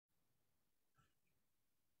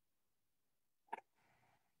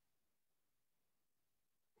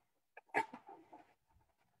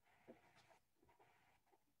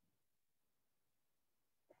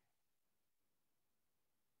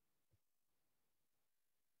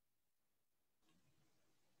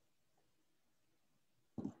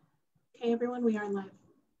Okay, everyone, we are live.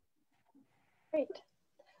 Great.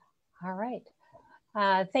 All right.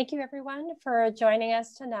 Thank you, everyone, for joining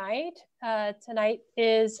us tonight. Tonight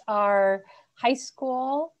is our high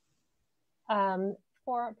school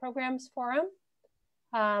programs forum.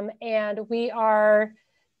 And we are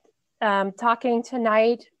talking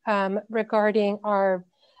tonight regarding our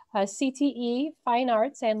CTE, Fine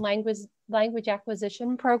Arts and Language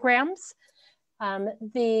Acquisition programs.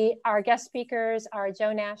 Our guest speakers are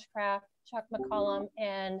Joan Ashcraft, Chuck McCollum,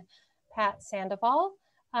 and Pat Sandoval.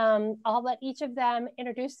 I'll let each of them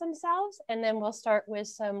introduce themselves, and then we'll start with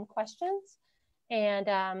some questions, and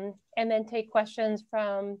then take questions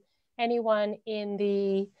from anyone in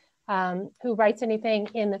the who writes anything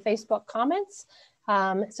in the Facebook comments,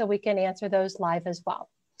 so we can answer those live as well.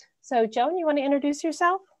 So, Joan, you want to introduce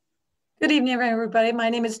yourself? Good evening, everybody. My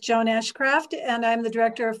name is Joan Ashcraft, and I'm the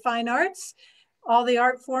Director of Fine Arts. All the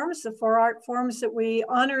art forms, the 4 art forms that we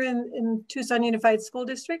honor in Tucson Unified School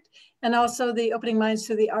District, and also the Opening Minds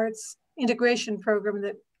to the Arts integration program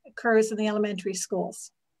that occurs in the elementary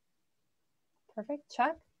schools. Perfect.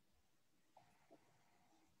 Chuck?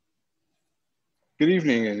 Good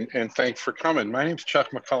evening, and thanks for coming. My name is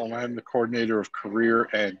Chuck McCollum. I'm the coordinator of career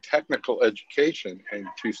and technical education in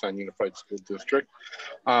Tucson Unified School District.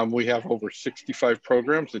 We have over 65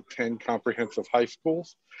 programs at 10 comprehensive high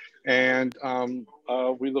schools, and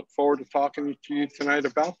we look forward to talking to you tonight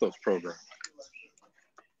about those programs.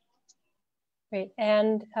 Great.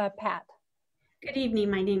 And Pat? Good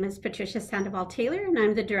evening. My name is Patricia Sandoval Taylor, and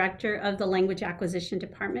I'm the director of the Language Acquisition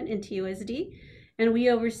Department in TUSD. And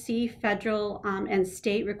we oversee federal and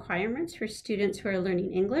state requirements for students who are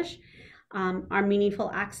learning English. Our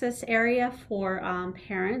meaningful access area for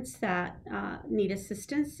parents that need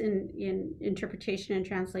assistance in interpretation and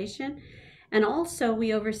translation. And also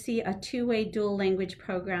we oversee a 2-way dual language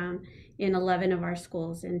program in 11 of our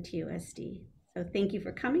schools in TUSD. So thank you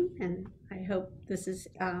for coming, and I hope this is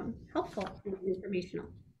helpful and informational.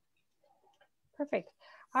 Perfect.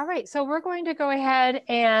 All right, so we're going to go ahead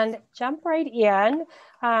and jump right in.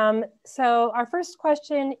 So our first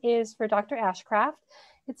question is for Dr. Ashcraft.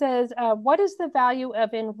 It says, what is the value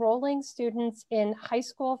of enrolling students in high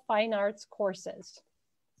school fine arts courses?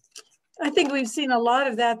 I think we've seen a lot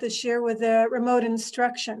of that this year with the remote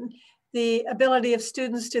instruction, the ability of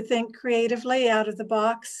students to think creatively out of the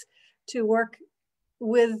box, to work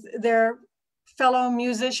with their fellow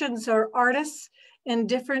musicians or artists in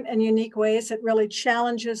different and unique ways. That really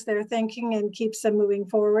challenges their thinking and keeps them moving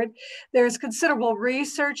forward. There's considerable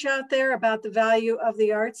research out there about the value of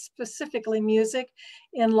the arts, specifically music,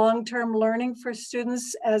 in long-term learning for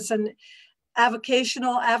students as an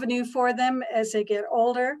avocational avenue for them as they get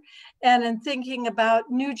older, and in thinking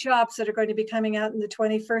about new jobs that are going to be coming out in the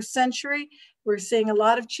 21st century. We're seeing a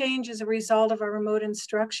lot of change as a result of our remote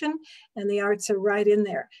instruction, and the arts are right in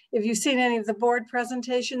there. If you've seen any of the board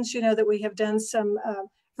presentations, you know that we have done some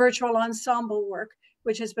virtual ensemble work,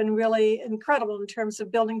 which has been really incredible in terms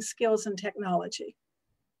of building skills and technology.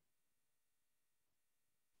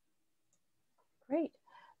 Great.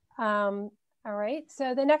 All right,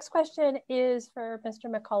 so the next question is for Mr.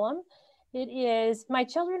 McCollum. It is, my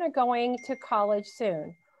children are going to college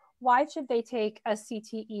soon. Why should they take a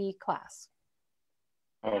CTE class?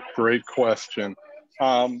 Oh, great question.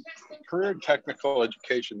 Career and technical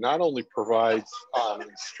education not only provides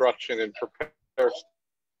instruction and prepares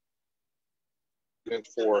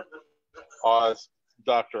for, as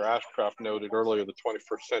Dr. Ashcraft noted earlier, the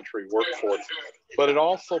 21st century workforce, but it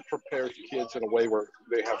also prepares kids in a way where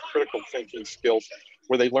they have critical thinking skills,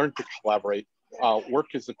 where they learn to collaborate, work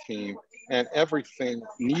as a team, and everything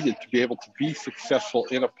needed to be able to be successful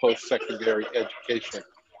in a post-secondary education.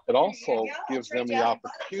 It also gives them the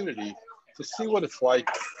opportunity to see what it's like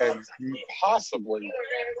and possibly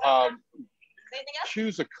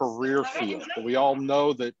choose a career field. We all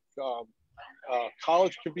know that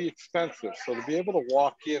college can be expensive, so to be able to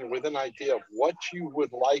walk in with an idea of what you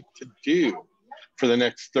would like to do for the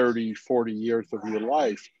next 30, 40 years of your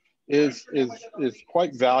life is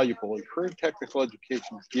quite valuable, and career technical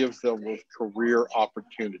education gives them those career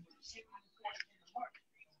opportunities.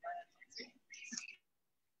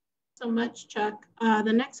 So much, Chuck.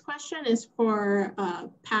 The next question is for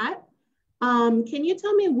Pat. Can you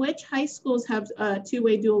tell me which high schools have a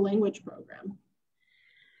 2-way dual language program?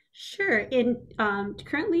 Sure.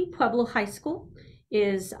 Currently, Pueblo High School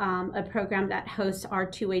is a program that hosts our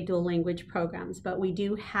 2-way dual language programs, but we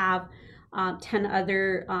do have 10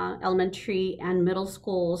 other elementary and middle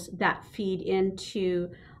schools that feed into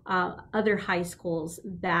other high schools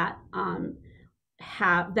that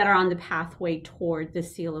are on the pathway toward the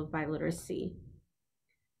seal of biliteracy.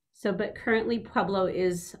 So, but currently Pueblo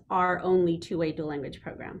is our only two-way dual language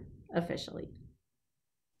program officially.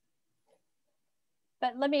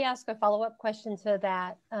 But let me ask a follow-up question to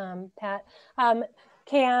that, Pat.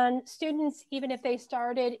 Can students, even if they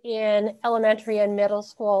started in elementary and middle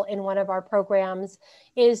school in one of our programs,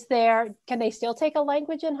 can they still take a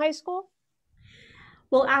language in high school?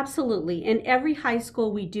 Well, absolutely. In every high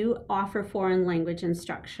school, we do offer foreign language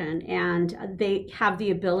instruction, and they have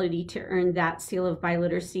the ability to earn that seal of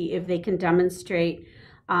biliteracy if they can demonstrate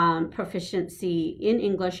proficiency in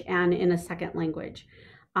English and in a second language.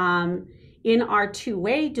 In our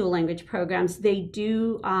two-way dual language programs, they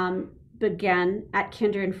do begin at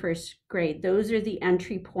kinder and first grade. Those are the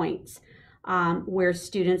entry points where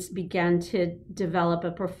students begin to develop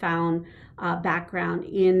a profound background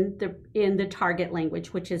in the target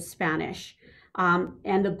language, which is Spanish.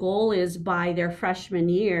 And the goal is by their freshman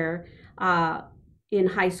year in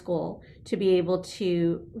high school to be able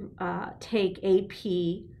to take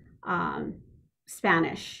AP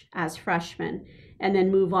Spanish as freshmen, and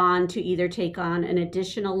then move on to either take on an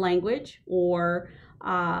additional language or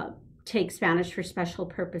take Spanish for special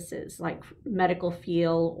purposes like medical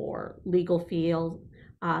field or legal field.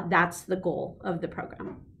 That's the goal of the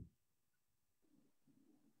program.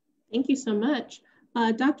 Thank you so much.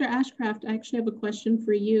 Dr. Ashcraft, I actually have a question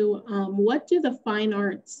for you. What do the fine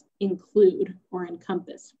arts include or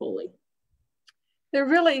encompass fully? There are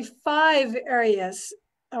really 5 areas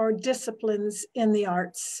or disciplines in the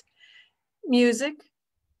arts: music,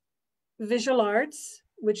 visual arts,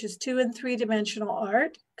 which is 2- and 3-dimensional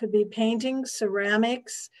art, could be painting,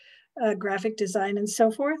 ceramics, graphic design, and so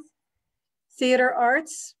forth. Theater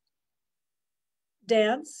arts,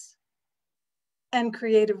 dance, and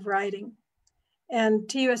creative writing. And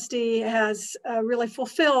TUSD has really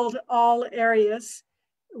fulfilled all areas.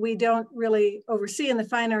 We don't really oversee in the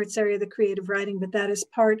fine arts area the creative writing, but that is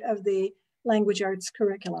part of the language arts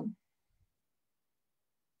curriculum.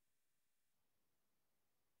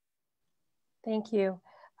 Thank you.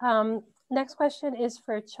 Next question is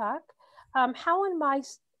for Chuck. How will my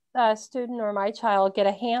student or my child get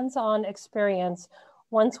a hands-on experience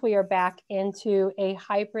once we are back into a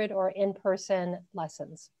hybrid or in-person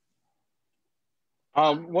lessons?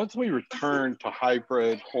 Once we return to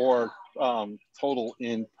hybrid or total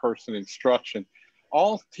in-person instruction,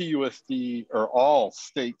 all TUSD or all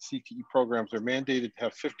state CTE programs are mandated to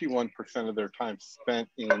have 51% of their time spent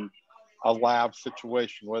in a lab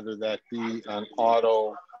situation, whether that be an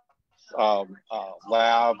auto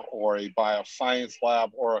lab or a bioscience lab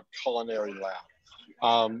or a culinary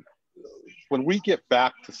lab. When we get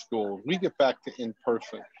back to school, we get back to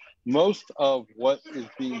in-person. Most of what is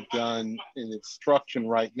being done in instruction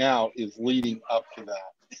right now is leading up to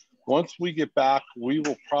that. Once we get back, we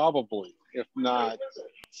will probably, if not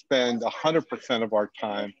spend 100% of our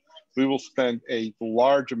time, we will spend a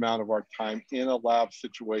large amount of our time in a lab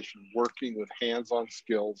situation working with hands-on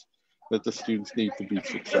skills that the students need to be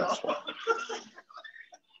successful.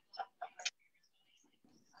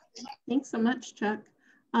 Thanks so much, Chuck.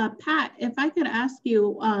 Pat, if I could ask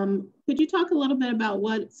you, could you talk a little bit about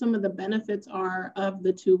what some of the benefits are of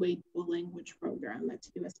the two-way dual language program that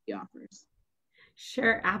TUSD offers?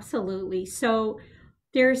 Sure, absolutely. So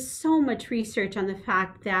there's so much research on the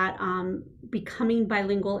fact that becoming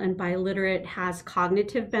bilingual and biliterate has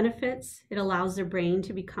cognitive benefits. It allows the brain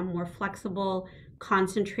to become more flexible,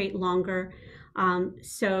 concentrate longer.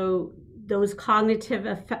 So those cognitive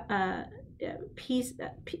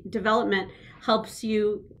development helps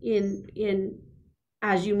you in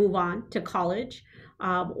as you move on to college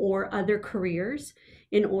or other careers,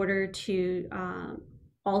 in order to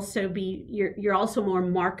also be, you're also more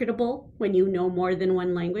marketable when you know more than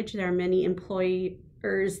one language. There are many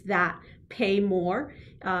employers that pay more,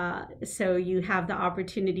 so you have the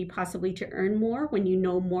opportunity possibly to earn more when you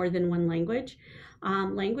know more than one language.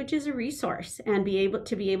 Language is a resource, and be able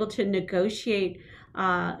to negotiate.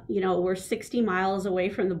 We're 60 miles away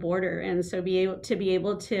from the border, and so be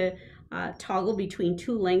able to toggle between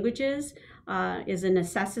 2 languages is a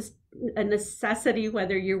necessity,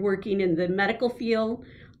 whether you're working in the medical field,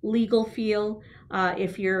 legal field,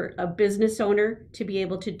 if you're a business owner, to be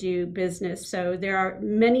able to do business. So there are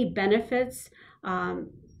many benefits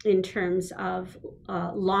in terms of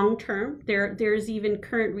long-term. There's even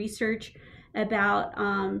current research about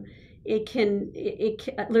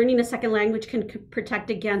learning a second language can protect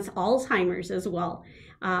against Alzheimer's as well.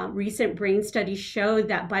 Recent brain studies showed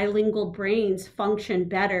that bilingual brains function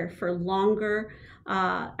better for longer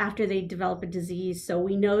after they develop a disease. So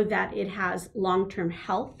we know that it has long-term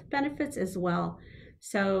health benefits as well.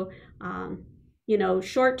 So,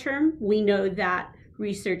 short term, we know that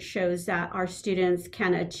research shows that our students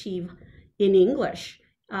can achieve in English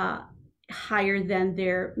higher than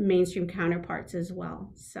their mainstream counterparts as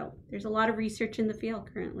well. So there's a lot of research in the field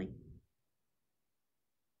currently.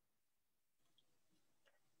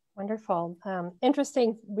 Wonderful.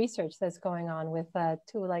 Interesting research that's going on with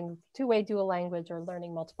two-way dual language or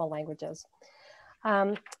learning multiple languages.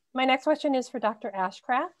 My next question is for Dr.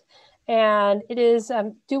 Ashcraft, and it is,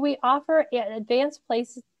 do we offer advanced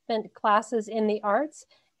placement classes in the arts?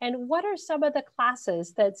 And what are some of the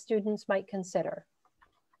classes that students might consider?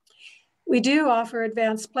 We do offer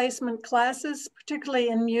advanced placement classes, particularly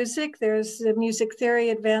in music. There's the music theory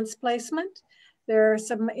advanced placement. There are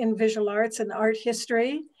some in visual arts and art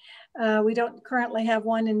history. We don't currently have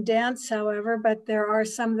one in dance, however, but there are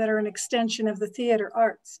some that are an extension of the theater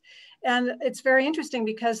arts. And it's very interesting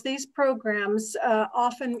because these programs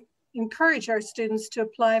often encourage our students to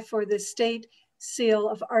apply for the state seal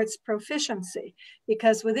of arts proficiency,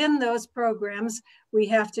 because within those programs, we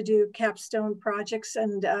have to do capstone projects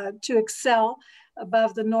and to excel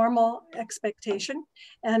above the normal expectation.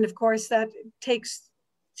 And of course, that takes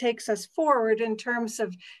us forward in terms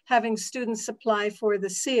of having students apply for the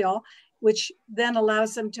seal, which then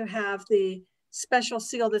allows them to have the special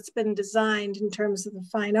seal that's been designed in terms of the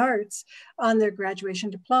fine arts on their graduation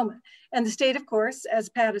diploma. And the state, of course, as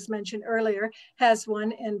Pat has mentioned earlier, has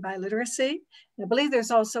one in biliteracy. And I believe there's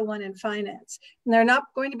also one in finance. And there are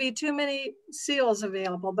not going to be too many seals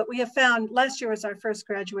available, but we have found, last year was our first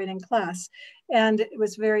graduating class, and it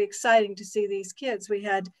was very exciting to see these kids. We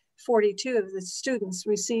had 42 of the students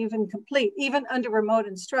receive and complete, even under remote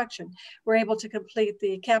instruction, were able to complete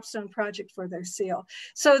the capstone project for their seal.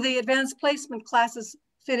 So the advanced placement classes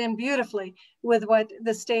fit in beautifully with what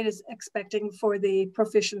the state is expecting for the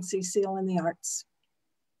proficiency seal in the arts.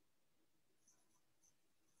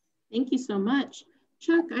 Thank you so much.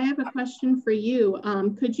 Chuck, I have a question for you.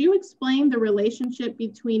 Could you explain the relationship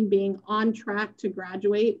between being on track to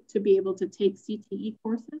graduate to be able to take CTE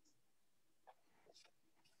courses?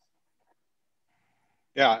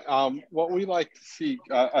 Yeah, what we like to see,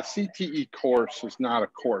 a CTE course is not a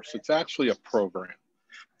course, it's actually a program.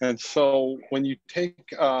 And so when you take,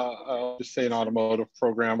 just say an automotive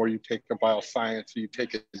program, or you take a bioscience, or you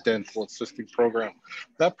take a dental assisting program,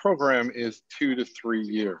 that program is 2 to 3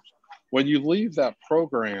 years. When you leave that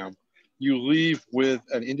program, you leave with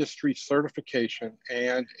an industry certification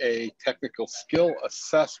and a technical skill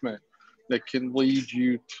assessment that can lead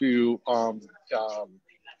you to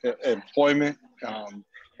employment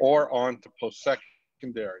or on to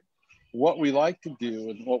post-secondary. What we like to do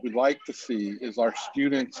and what we like to see is our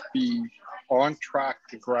students be on track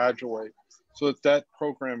to graduate so that that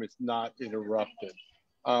program is not interrupted.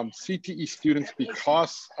 CTE students,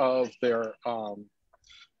 because of their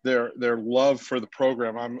love for the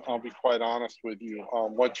program, I'll be quite honest with you,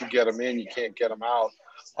 once you get them in, you can't get them out.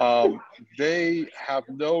 They have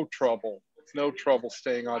no trouble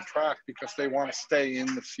staying on track because they want to stay in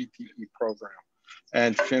the CTE program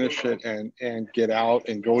and finish it and get out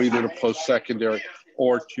and go either to post-secondary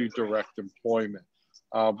or to direct employment.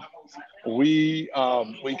 We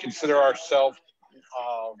consider ourselves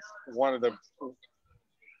one of the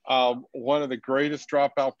greatest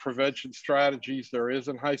dropout prevention strategies there is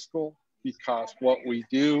in high school, because what we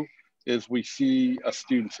do is we see a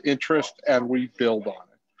student's interest and we build on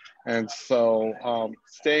it. And so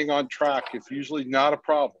staying on track is usually not a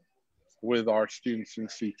problem with our students in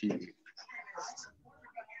CTE.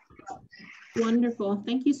 Wonderful.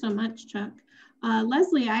 Thank you so much, Chuck.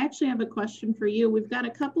 Leslie, I actually have a question for you. We've got a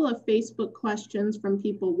couple of Facebook questions from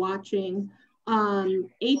people watching,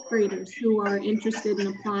 8th graders who are interested in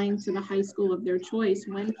applying to the high school of their choice.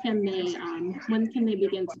 When can they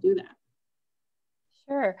begin to do that?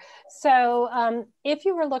 Sure. So if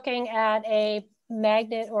you were looking at a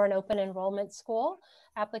magnet or an open enrollment school,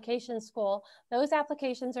 application school, those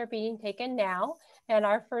applications are being taken now, and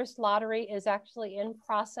our first lottery is actually in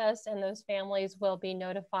process, and those families will be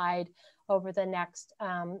notified over the next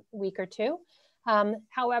week or two.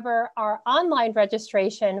 However, our online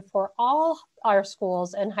registration for all our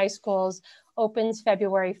schools and high schools opens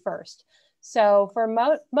February 1st. So for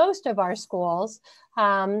most of our schools,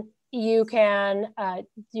 you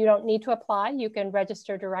don't need to apply. You can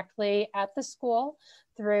register directly at the school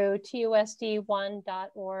through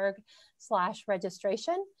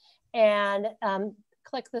TUSD1.org/registration and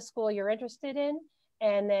click the school you're interested in,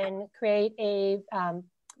 and then create a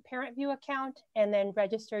parent view account and then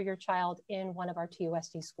register your child in one of our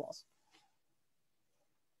TUSD schools.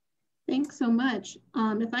 Thanks so much.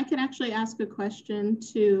 If I could actually ask a question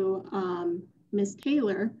to Ms.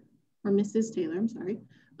 Taylor, or Mrs. Taylor, I'm sorry.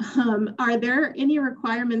 Are there any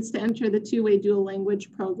requirements to enter the two-way dual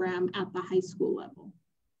language program at the high school level?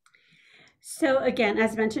 So again,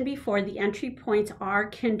 as mentioned before, the entry points are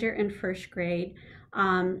kinder and first grade.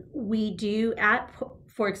 We do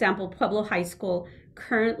for example, Pueblo High School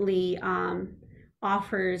currently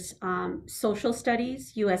offers social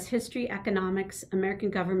studies, U.S. history, economics, American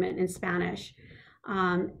government, and Spanish,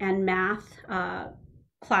 and math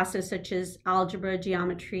classes such as algebra,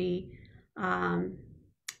 geometry,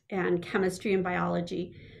 and chemistry and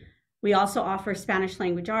biology. We also offer Spanish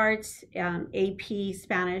language arts, AP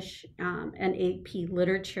Spanish, and AP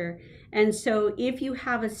literature. And so if you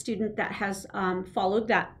have a student that has followed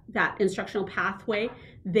that instructional pathway,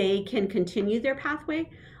 they can continue their pathway.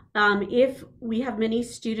 If we have many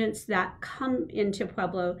students that come into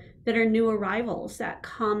Pueblo that are new arrivals, that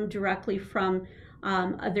come directly from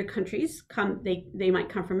other countries, they might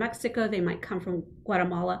come from Mexico, they might come from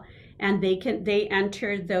Guatemala, and they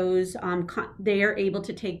enter those, they are able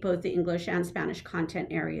to take both the English and Spanish content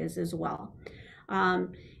areas as well.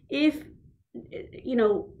 If, you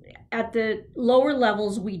know, at the lower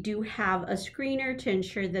levels, we do have a screener to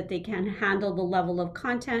ensure that they can handle the level of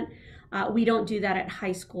content. We don't do that at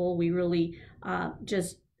high school. We really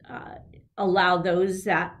just allow those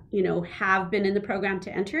that, you know, have been in the program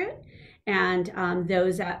to enter it, and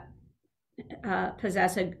those that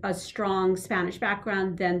possess a strong Spanish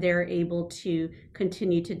background, then they're able to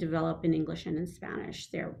continue to develop in English and in Spanish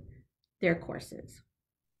their courses.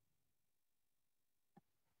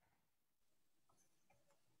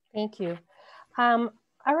 Thank you. All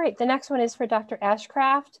right, the next one is for Dr.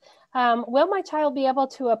 Ashcraft. Will my child be able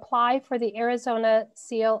to apply for the Arizona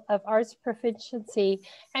Seal of Arts Proficiency,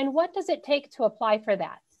 and what does it take to apply for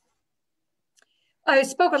that? I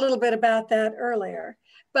spoke a little bit about that earlier,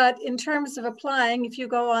 but in terms of applying, if you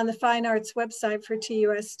go on the Fine Arts website for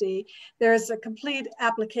TUSD, there's a complete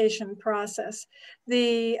application process.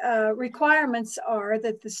 The requirements are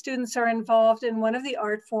that the students are involved in one of the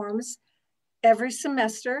art forms every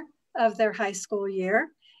semester of their high school year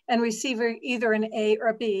and receive either an A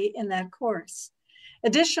or B in that course.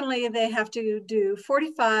 Additionally, they have to do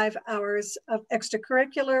 45 hours of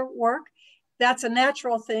extracurricular work. That's a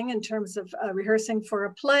natural thing in terms of rehearsing for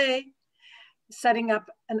a play, setting up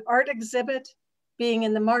an art exhibit, being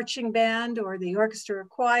in the marching band or the orchestra or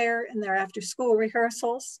choir in their after school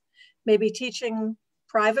rehearsals, maybe teaching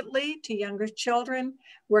privately to younger children,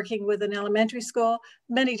 working with an elementary school,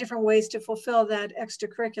 many different ways to fulfill that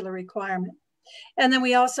extracurricular requirement. And then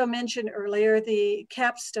we also mentioned earlier the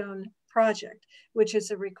capstone project, which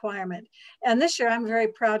is a requirement. And this year, I'm very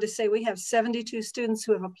proud to say we have 72 students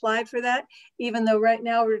who have applied for that, even though right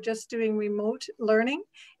now we're just doing remote learning.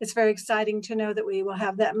 It's very exciting to know that we will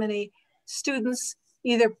have that many students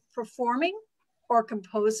either performing or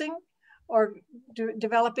composing or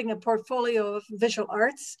developing a portfolio of visual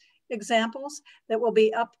arts examples that will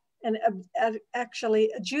be up and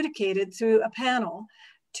actually adjudicated through a panel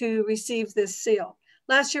to receive this seal.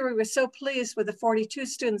 Last year, we were so pleased with the 42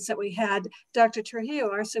 students that we had. Dr. Trujillo,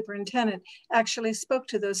 our superintendent, actually spoke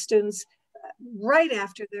to those students right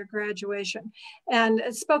after their graduation and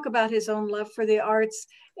spoke about his own love for the arts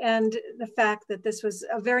and the fact that this was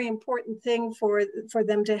a very important thing for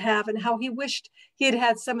them to have, and how he wished he had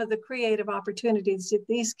had some of the creative opportunities that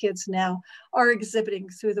these kids now are exhibiting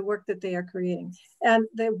through the work that they are creating. And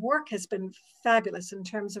the work has been fabulous in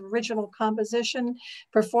terms of original composition,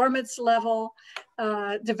 performance level,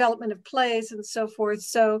 development of plays, and so forth.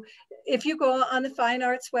 So if you go on the Fine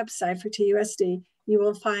Arts website for TUSD, you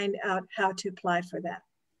will find out how to apply for that.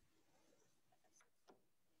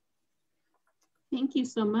 Thank you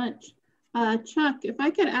so much. Chuck, if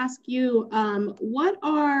I could ask you,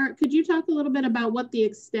 could you talk a little bit about what the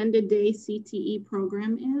extended day CTE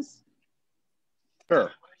program is?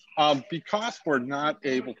 Sure. Because we're not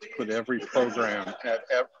able to put every program at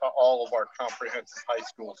all of our comprehensive high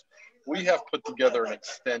schools, we have put together an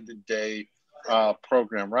extended day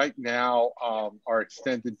program. Right now, our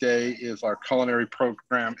extended day is our culinary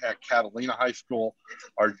program at Catalina High School,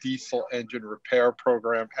 our diesel engine repair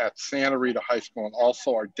program at Santa Rita High School, and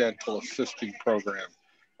also our dental assisting program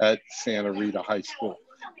at Santa Rita High School.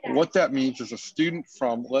 What that means is a student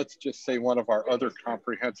from, let's just say, one of our other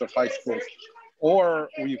comprehensive high schools, or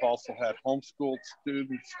we've also had homeschooled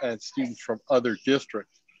students and students from other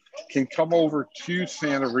districts, can come over to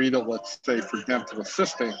Santa Rita, let's say, for dental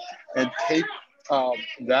assisting, and take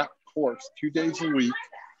that course 2 days a week.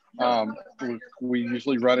 We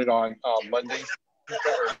usually run it on Mondays.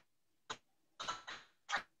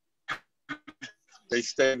 They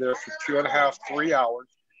stay there for 2.5, 3 hours.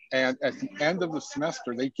 And at the end of the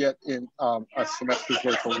semester, they get in a semester's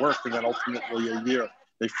worth of work, and then ultimately a year.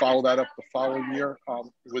 They follow that up the following year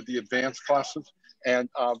with the advanced classes, and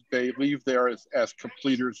they leave there as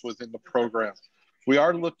completers within the program. We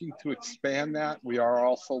are looking to expand that. We are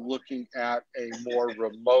also looking at a more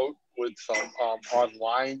remote with some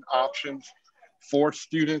online options for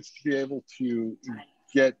students to be able to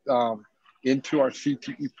get into our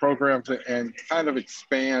CTE programs and kind of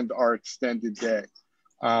expand our extended day.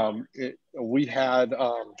 We had,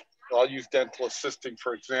 I'll use dental assisting,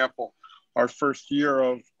 for example. Our first year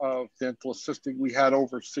of dental assisting, we had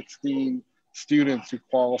over 16 students who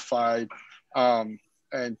qualified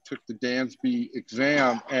and took the Dansby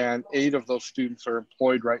exam, and 8 of those students are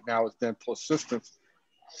employed right now as dental assistants.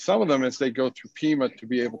 Some of them as they go through PIMA to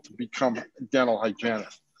be able to become dental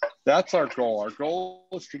hygienists. That's our goal. Our goal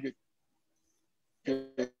is to get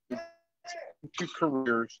into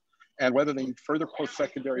careers, and whether they need further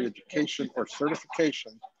post-secondary education or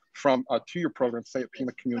certification from a 2-year program, say at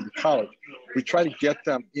Pima Community College, we try to get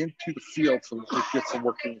them into the field so that they get some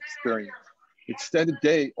working experience. Extended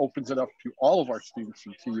day opens it up to all of our students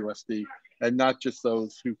in TUSD, and not just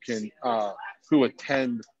those who can who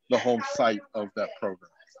attend the home site of that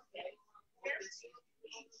program.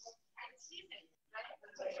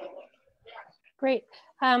 Great.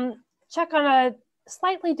 Chuck, on a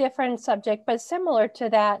slightly different subject, but similar to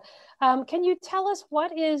that, can you tell us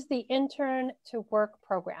what is the Intern to Work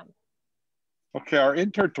program? Okay, our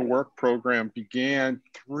Intern to Work program began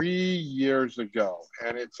 3 years ago,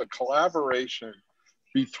 and it's a collaboration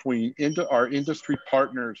between our industry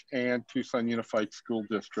partners and Tucson Unified School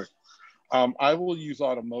District. I will use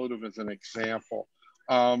automotive as an example.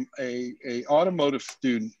 A automotive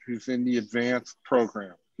student who's in the advanced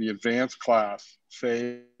program, the advanced class,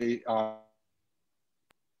 say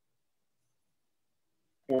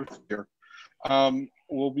 4th year,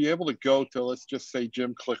 will be able to go to, let's just say,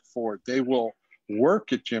 Jim Click Ford. They will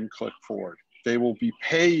work at Jim Click Ford. They will be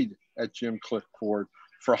paid at Jim Click Ford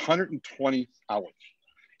for 120 hours.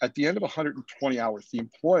 At the end of 120 hours, the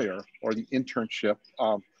employer or the internship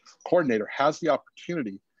coordinator has the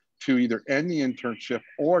opportunity to either end the internship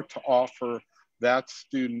or to offer that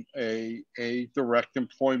student a direct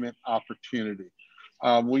employment opportunity.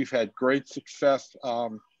 We've had great success.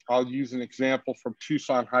 I'll use an example from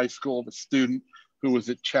Tucson High School of a student who was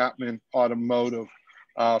at Chapman Automotive,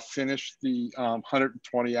 finished the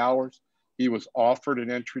 120 hours. He was offered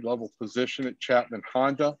an entry-level position at Chapman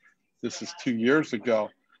Honda. This is 2 years ago.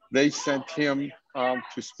 They sent him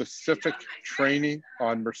to specific training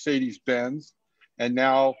on Mercedes-Benz, and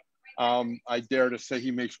now I dare to say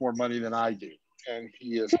he makes more money than I do, and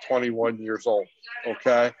he is 21 years old,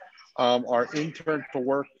 okay? Our Intern to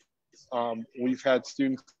Work, we've had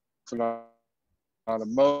students in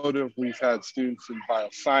automotive, we've had students in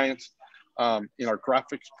bioscience, in our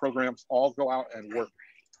graphics programs, all go out and work.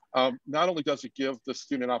 Not only does it give the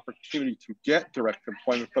student an opportunity to get direct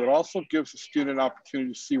employment, but it also gives the student an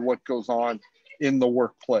opportunity to see what goes on in the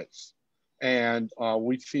workplace. And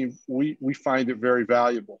we find it very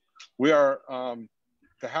valuable. We are,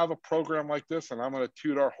 to have a program like this, and I'm going to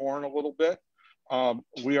toot our horn a little bit,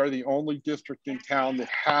 we are the only district in town that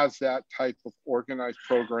has that type of organized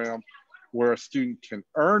program where a student can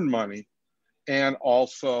earn money and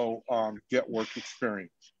also get work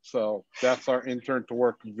experience. So that's our Intern to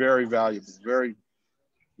Work, very valuable, very,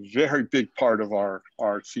 very big part of our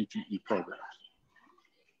CTE programs.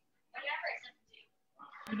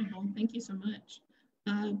 Incredible, thank you so much.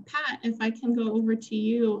 Pat, if I can go over to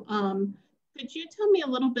you, could you tell me a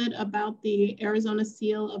little bit about the Arizona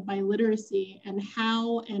Seal of Biliteracy and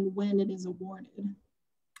how and when it is awarded?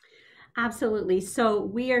 Absolutely. So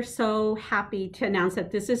we are so happy to announce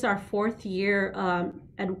that this is our 4th year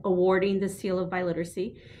awarding the Seal of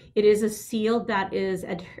Biliteracy. It is a seal that is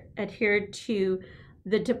adhered to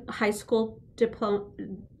the high school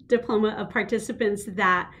diploma of participants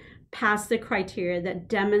that passed the criteria, that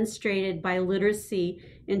demonstrated biliteracy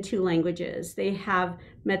in 2 languages. They have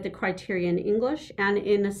met the criteria in English and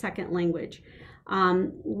in a second language.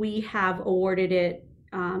 We have awarded it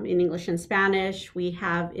in English and Spanish. We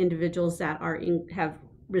have individuals that have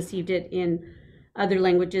received it in other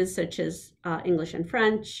languages such as English and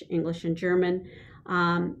French, English and German.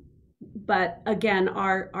 But again,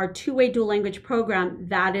 our two-way dual language program,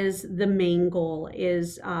 that is the main goal,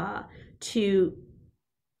 is to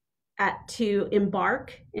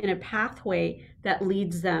embark in a pathway that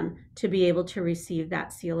leads them to be able to receive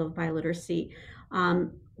that seal of biliteracy.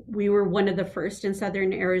 We were one of the first in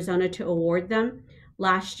Southern Arizona to award them.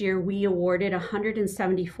 Last year, we awarded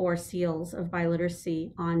 174 seals of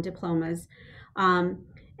biliteracy on diplomas.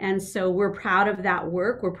 And so we're proud of that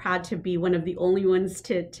work. We're proud to be one of the only ones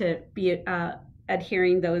to be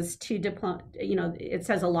adhering those two it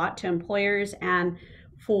says a lot to employers and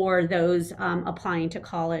for those applying to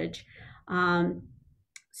college.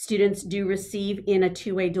 Students do receive, in a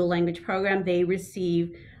two-way dual language program, they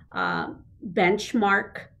receive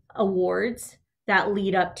benchmark awards that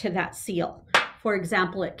lead up to that seal. For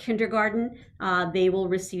example, at kindergarten, they will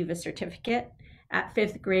receive a certificate. At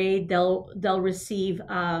 5th grade, they'll receive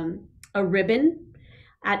a ribbon.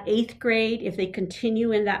 At 8th grade, if they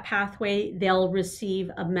continue in that pathway, they'll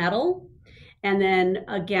receive a medal. And then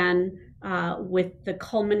again, with the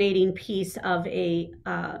culminating piece of a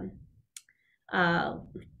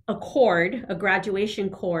cord, a graduation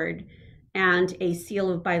cord, and a seal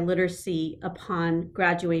of biliteracy upon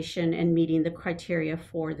graduation and meeting the criteria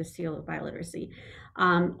for the seal of biliteracy.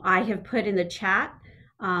 I have put in the chat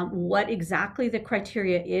what exactly the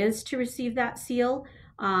criteria is to receive that seal,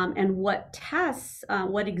 and what tests,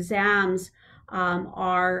 what exams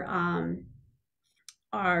are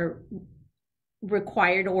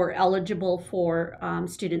required or eligible for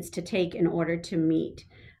students to take in order to meet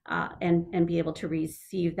and be able to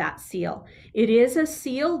receive that seal. It is a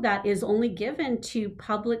seal that is only given to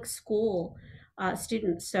public school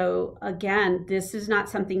students. So again, this is not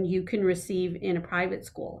something you can receive in a private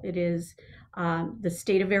school. It is the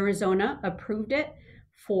state of Arizona approved it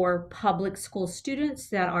for public school students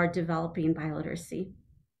that are developing biliteracy.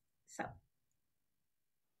 So.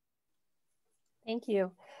 Thank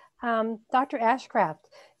you. Dr. Ashcraft,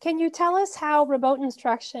 can you tell us how remote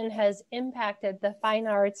instruction has impacted the fine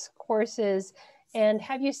arts courses, and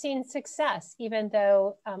have you seen success even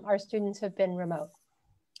though our students have been remote?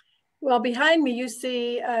 Well, behind me you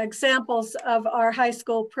see examples of our high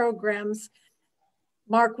school programs.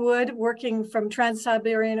 Mark Wood, working from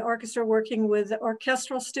Trans-Siberian Orchestra, working with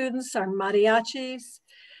orchestral students, our mariachis,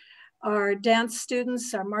 our dance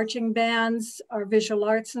students, our marching bands, our visual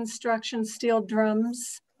arts instruction, steel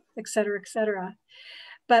drums, et cetera, et cetera.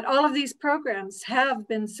 But all of these programs have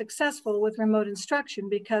been successful with remote instruction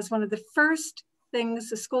because one of the first things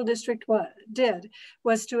the school district did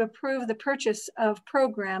was to approve the purchase of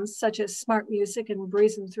programs such as Smart Music and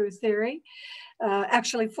Breezing Through Theory,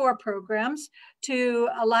 actually 4 programs, to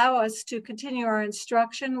allow us to continue our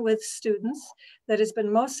instruction with students that has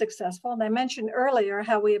been most successful. And I mentioned earlier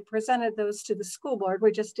how we have presented those to the school board.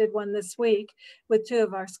 We just did one this week with 2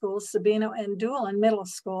 of our schools, Sabino and Doolin Middle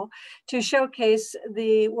School, to showcase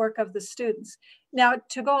the work of the students. Now,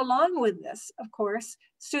 to go along with this, of course,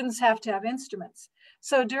 students have to have instruments.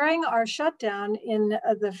 So during our shutdown in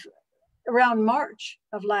around March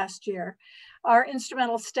of last year, our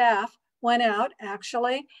instrumental staff went out,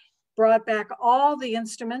 actually brought back all the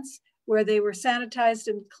instruments where they were sanitized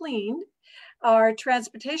and cleaned. Our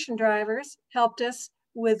transportation drivers helped us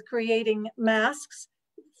with creating masks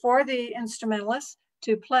for the instrumentalists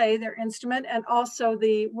to play their instrument, and also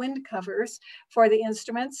the wind covers for the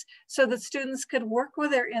instruments so that students could work with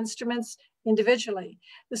their instruments individually.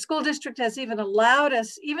 The school district has even allowed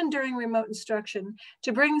us, even during remote instruction,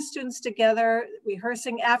 to bring students together,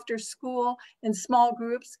 rehearsing after school in small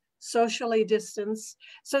groups, socially distanced,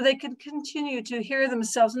 so they can continue to hear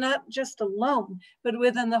themselves, not just alone, but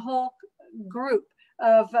within the whole group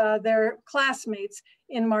of their classmates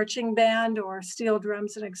in marching band or steel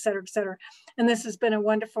drums, and et cetera, et cetera. And this has been a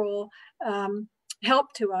wonderful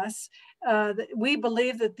help to us. We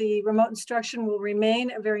believe that the remote instruction will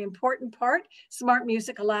remain a very important part. Smart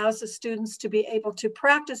Music allows the students to be able to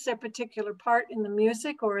practice their particular part in the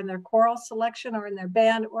music or in their choral selection or in their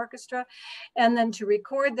band orchestra, and then to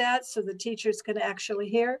record that so the teachers can actually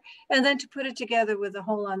hear, and then to put it together with a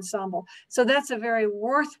whole ensemble. So that's a very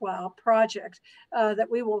worthwhile project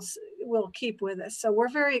that we will keep with us. So we're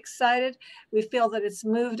very excited. We feel that it's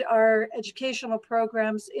moved our educational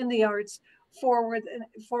programs in the arts forward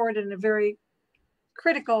in a very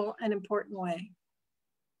critical and important way.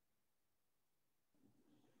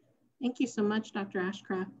 Thank you so much, Dr.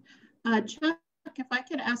 Ashcraft. Chuck, if I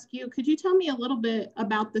could ask you, could you tell me a little bit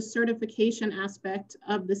about the certification aspect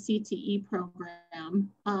of the CTE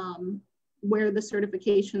program, where the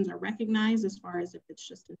certifications are recognized as far as if it's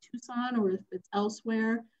just in Tucson or if it's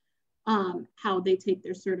elsewhere, how they take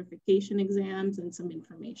their certification exams and some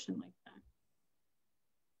information like that?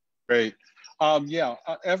 Great.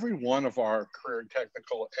 Every one of our career and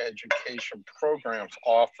technical education programs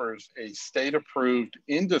offers a state-approved,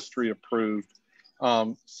 industry-approved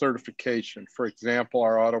certification. For example,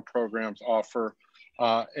 our auto programs offer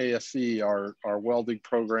ASE, our welding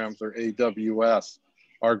programs are AWS.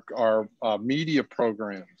 Our media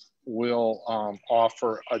programs will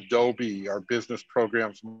offer Adobe, our business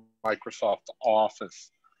programs, Microsoft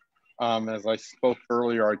Office. As I spoke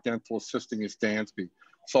earlier, our dental assisting is Dansby.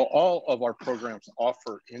 So all of our programs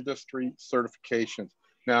offer industry certifications.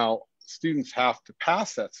 Now, students have to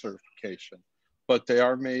pass that certification, but they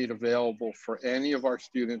are made available for any of our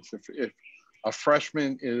students. If a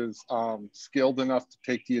freshman is skilled enough to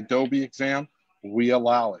take the Adobe exam, we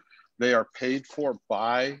allow it. They are paid for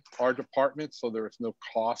by our department, so there is no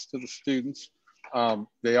cost to the students.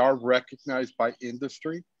 They are recognized by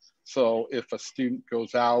industry. So if a student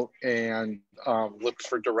goes out and looks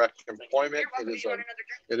for direct employment,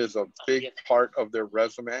 it is a big part of their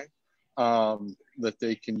resume that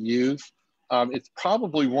they can use. It's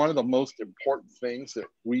probably one of the most important things that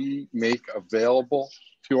we make available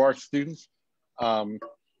to our students.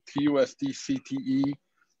 TUSD CTE,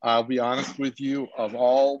 I'll be honest with you, of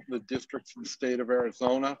all the districts in the state of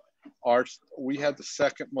Arizona, we had the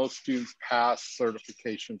second most students pass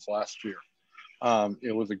certifications last year.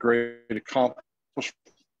 It was a great accomplishment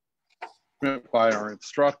by our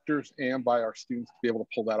instructors and by our students to be able to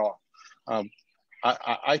pull that off.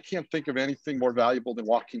 I can't think of anything more valuable than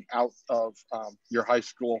walking out of your high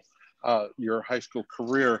school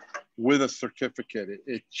career with a certificate.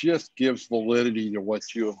 It just gives validity to what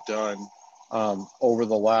you have done over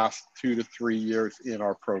the last 2 to 3 years in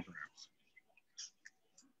our programs.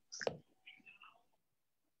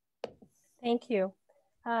 Thank you.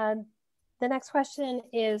 The next question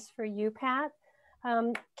is for you, Pat.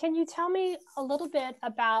 Can you tell me a little bit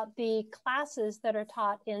about the classes that are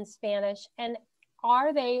taught in Spanish, and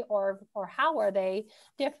are they or how are they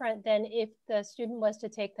different than if the student was to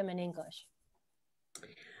take them in English?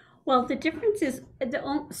 Well, the difference is,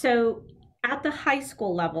 so at the high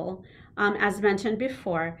school level, as mentioned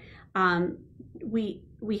before, we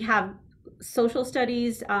have social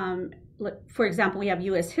studies. For example, we have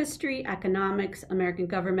U.S. history, economics, American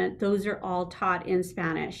government. Those are all taught in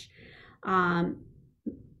Spanish.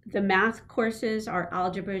 The math courses are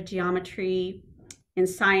algebra, geometry. In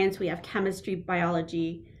science, we have chemistry,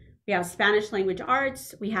 biology. We have Spanish language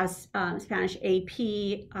arts. We have Spanish AP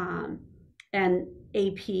and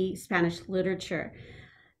AP Spanish literature.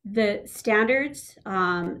 The standards,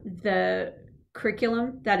 the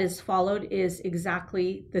curriculum that is followed is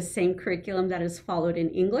exactly the same curriculum that is followed in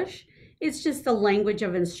English. It's just the language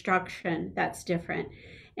of instruction that's different.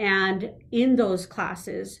 And in those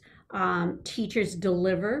classes, teachers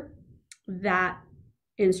deliver that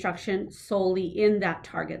instruction solely in that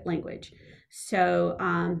target language. So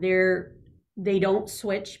they don't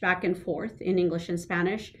switch back and forth in English and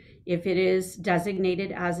Spanish. If it is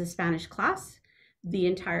designated as a Spanish class, the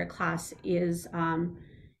entire class is the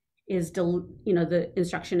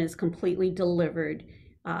instruction is completely delivered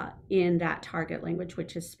in that target language,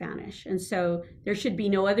 which is Spanish. And so there should be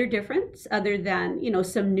no other difference other than,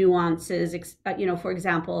 some nuances. For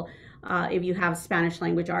example, if you have Spanish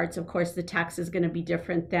language arts, of course, the text is going to be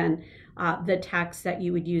different than the text that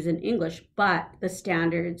you would use in English, but the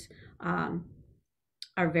standards are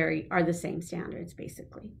the same standards,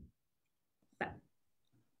 basically. So.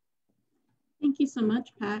 Thank you so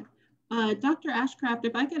much, Pat. Dr. Ashcraft,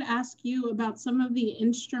 if I could ask you about some of the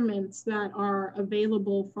instruments that are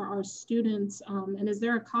available for our students, and is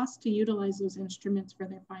there a cost to utilize those instruments for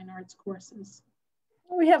their fine arts courses?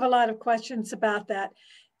 We have a lot of questions about that.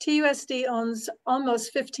 TUSD owns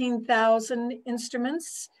almost 15,000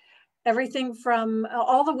 instruments, everything from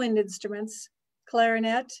all the wind instruments,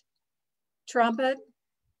 clarinet, trumpet,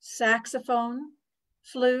 saxophone,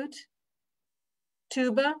 flute,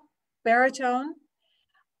 tuba, baritone,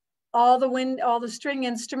 all the string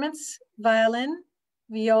instruments, violin,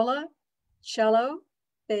 viola, cello,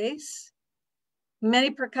 bass, many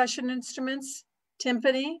percussion instruments,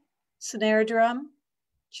 timpani, snare drum,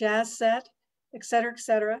 jazz set, et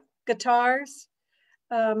cetera, guitars,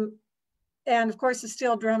 and of course the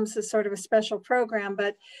steel drums is sort of a special program,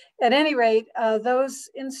 but at any rate, those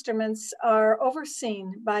instruments are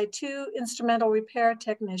overseen by 2 instrumental repair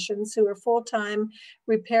technicians who are full-time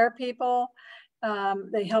repair people.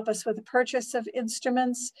 They help us with the purchase of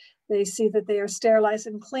instruments. They see that they are sterilized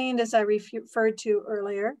and cleaned, as I referred to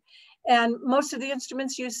earlier. And most of the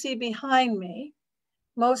instruments you see behind me,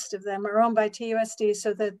 most of them are owned by TUSD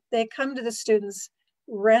so that they come to the students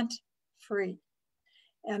rent-free.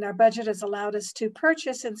 And our budget has allowed us to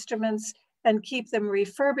purchase instruments and keep them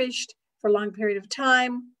refurbished for a long period of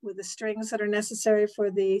time with the strings that are necessary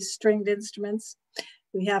for the stringed instruments.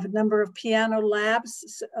 We have a number of piano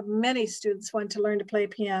labs. Many students want to learn to play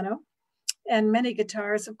piano, and many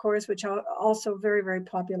guitars, of course, which are also very, very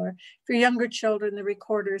popular for younger children, the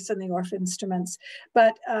recorders and the Orff instruments.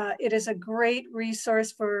 But it is a great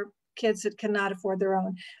resource for kids that cannot afford their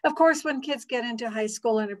own. Of course, when kids get into high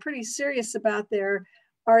school and are pretty serious about their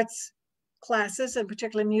arts classes, and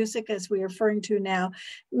particularly music, as we're referring to now,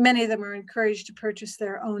 many of them are encouraged to purchase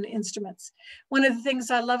their own instruments. One of the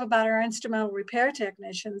things I love about our instrumental repair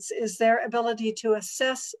technicians is their ability to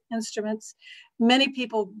assess instruments. Many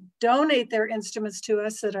people donate their instruments to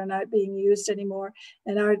us that are not being used anymore,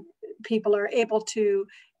 and our people are able to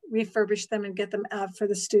refurbish them and get them out for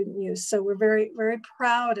the student use. So we're very, very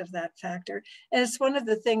proud of that factor. And it's one of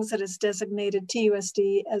the things that has designated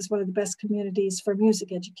TUSD as one of the best communities for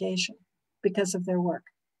music education because of their work.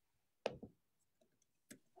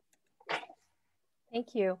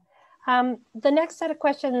 Thank you. The next set of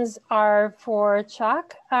questions are for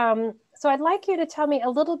Chuck. So I'd like you to tell me a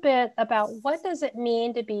little bit about what does it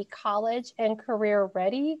mean to be college and career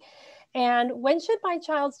ready? And when should my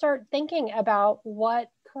child start thinking about what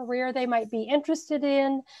career they might be interested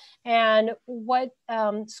in and what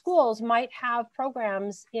schools might have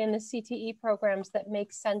programs in the CTE programs that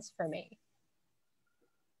make sense for me?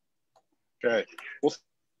 Okay, we'll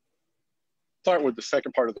start with the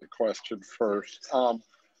second part of the question first.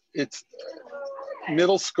 It's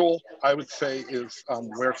middle school, I would say, is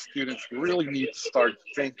where students really need to start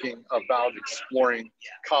thinking about exploring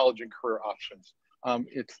college and career options.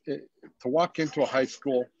 To walk into a high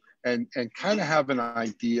school and kind of have an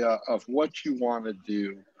idea of what you want to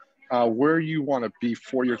do, where you want to be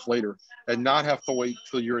 4 years later, and not have to wait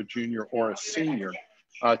till you're a junior or a senior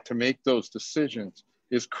to make those decisions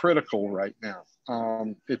is critical right now.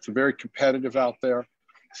 It's very competitive out there.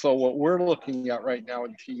 So what we're looking at right now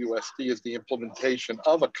in TUSD is the implementation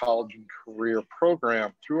of a college and career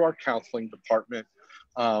program through our counseling department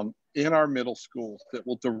in our middle schools that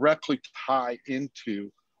will directly tie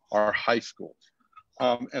into our high schools.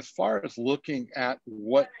 As far as looking at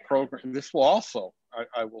what program, this will also,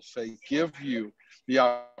 I will say, give you the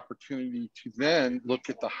opportunity to then look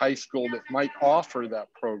at the high school that might offer that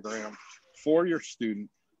program for your student,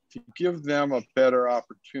 to give them a better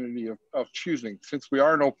opportunity of choosing. Since we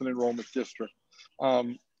are an open enrollment district,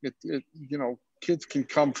 you know, kids can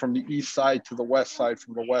come from the east side to the west side,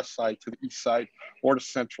 from the west side to the east side, or to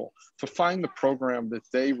central, to find the program that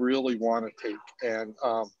they really want to take and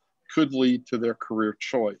could lead to their career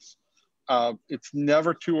choice. It's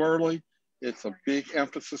never too early. It's a big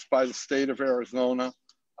emphasis by the state of Arizona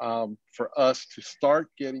for us to start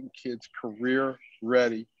getting kids career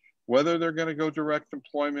ready, whether they're going to go direct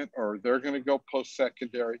employment or they're going to go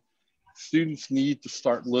post-secondary. Students need to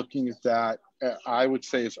start looking at that, I would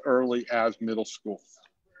say, as early as middle school.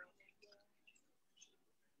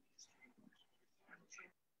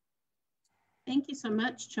 Thank you so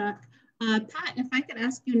much, Chuck. Pat, if I could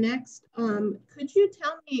ask you next, could you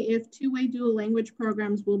tell me if two-way dual language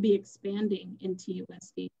programs will be expanding in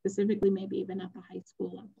TUSD, specifically maybe even at the high school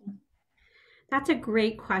level? That's a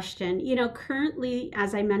great question. You know, currently,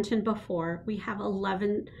 as I mentioned before, we have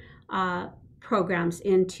 11 programs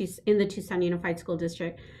in the Tucson Unified School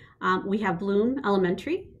District. We have Bloom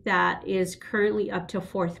Elementary that is currently up to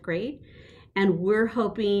 4th grade. And we're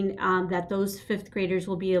hoping that those 5th graders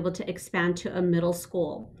will be able to expand to a middle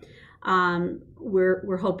school.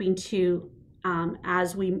 We're hoping to,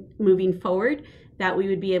 as we moving forward, that we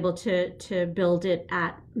would be able to build it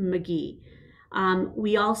at McGee.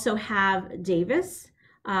 We also have Davis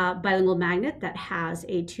Bilingual Magnet that has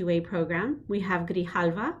a 2A program. We have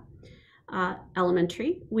Grijalva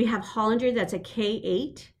Elementary. We have Hollander that's a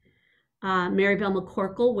K-8. Maribel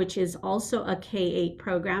McCorkle, which is also a K-8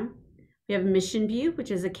 program. We have Mission View, which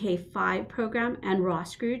is a K-5 program, and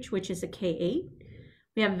Ross Scrooge, which is a K-8.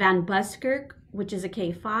 We have Van Buskirk, which is a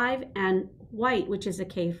K-5, and White, which is a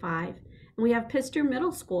K-5. And we have Pister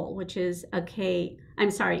Middle School, which is a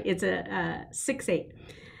it's a 6-8.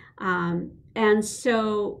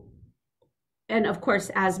 And of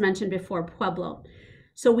course, as mentioned before, Pueblo.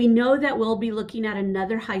 So we know that we'll be looking at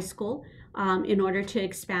another high school in order to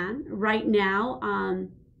expand. Right now,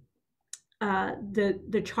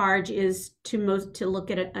 the charge is to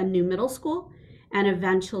look at a new middle school and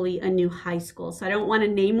eventually a new high school. So I don't want to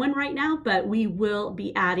name one right now, but we will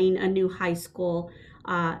be adding a new high school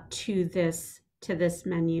to this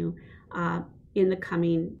menu in the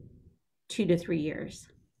coming 2 to 3 years.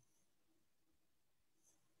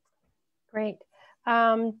 Great.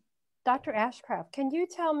 Dr. Ashcraft, can you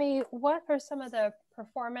tell me what are some of the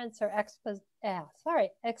performance or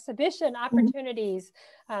exhibition opportunities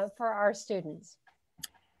for our students?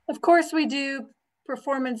 Of course, we do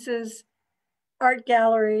performances, art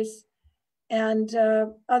galleries, and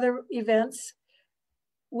other events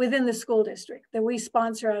within the school district that we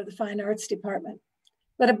sponsor out of the Fine Arts Department.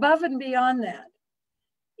 But above and beyond that,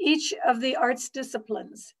 each of the arts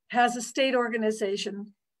disciplines has a state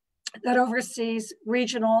organization that oversees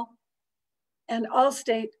regional and all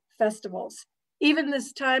state festivals. Even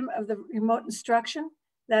this time of the remote instruction,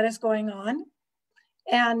 that is going on.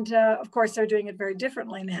 And of course, they're doing it very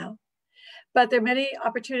differently now. But there are many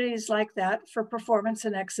opportunities like that for performance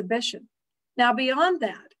and exhibition. Now, beyond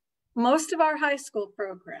that, most of our high school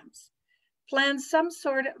programs plan some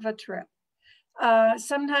sort of a trip.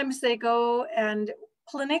 Sometimes they go and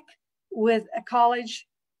clinic with a college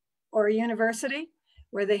or a university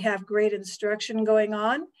where they have great instruction going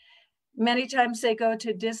on. Many times they go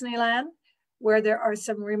to Disneyland, where there are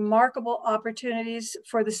some remarkable opportunities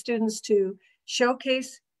for the students to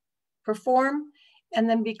showcase, perform, and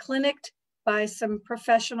then be clinicked by some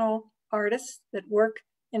professional artists that work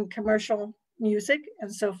in commercial music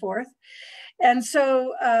and so forth. And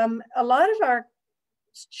so a lot of our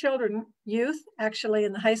children, youth, actually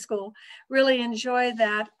in the high school, really enjoy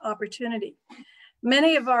that opportunity.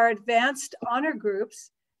 Many of our advanced honor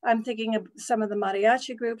groups, I'm thinking of some of the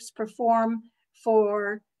mariachi groups, perform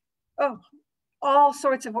for all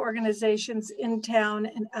sorts of organizations in town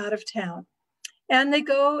and out of town. And they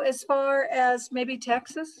go as far as maybe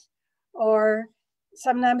Texas, or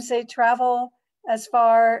sometimes they travel as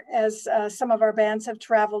far as some of our bands have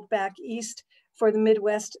traveled back east for the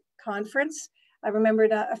Midwest Conference. I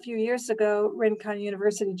remembered a few years ago, Rincon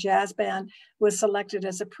University Jazz Band was selected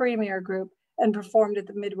as a premier group and performed at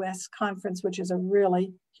the Midwest Conference, which is a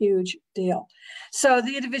really huge deal. So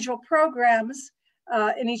the individual programs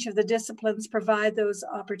in each of the disciplines provide those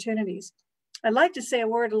opportunities. I'd like to say a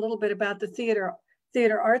little bit about the theater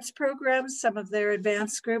arts programs. Some of their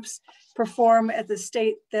advanced groups perform at the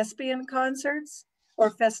state thespian concerts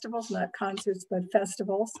or festivals, not concerts, but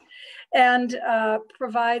festivals, and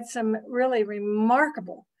provide some really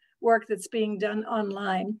remarkable work that's being done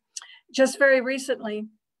online. Just very recently,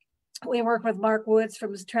 we worked with Mark Woods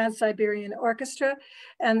from the Trans-Siberian Orchestra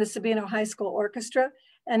and the Sabino High School Orchestra.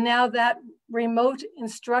 And now that remote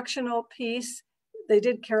instructional piece, they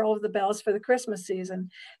did Carol of the Bells for the Christmas season,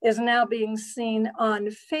 is now being seen on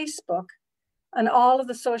Facebook and all of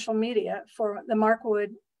the social media for the Mark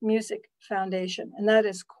Wood Music Foundation. And that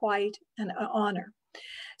is quite an honor.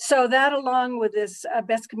 So that, along with this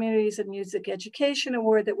Best Communities in Music Education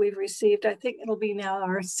Award that we've received, I think it'll be now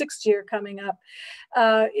our 6th year coming up,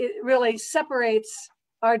 it really separates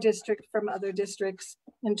our district from other districts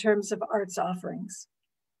in terms of arts offerings.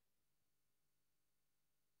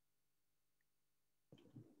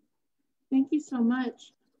 Thank you so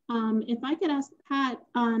much. If I could ask Pat,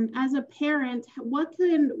 as a parent, what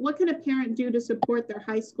can a parent do to support their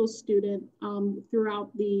high school student throughout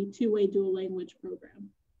the two-way dual language program?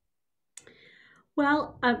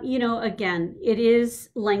 Well, you know, again, it is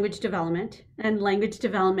language development, and language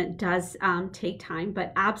development does take time,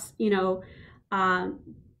 but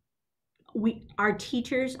our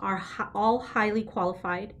teachers are all highly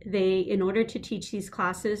qualified. In order to teach these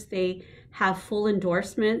classes, they have full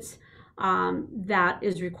endorsements that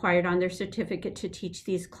is required on their certificate to teach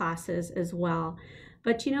these classes as well.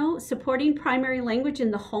 But, you know, supporting primary language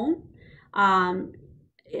in the home,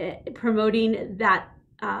 promoting that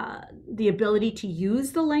the ability to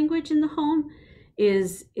use the language in the home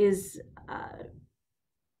is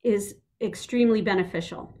extremely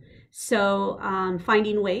beneficial. So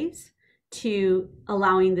finding ways to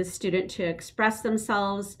allowing the student to express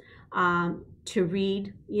themselves, to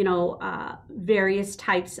read, you know, various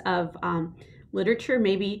types of literature,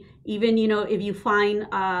 maybe even, you know, if you find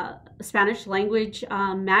Spanish language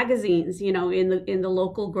magazines, you know, in the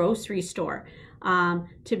local grocery store,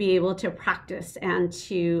 to be able to practice and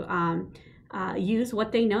to use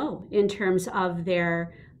what they know in terms of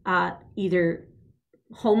their either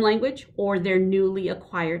home language or their newly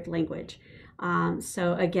acquired language.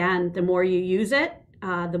 So again, the more you use it,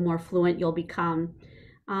 the more fluent you'll become.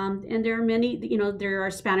 And there are many, you know, there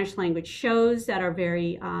are Spanish language shows that are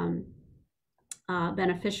very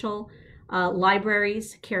beneficial.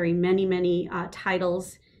 Libraries carry many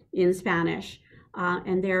titles in Spanish.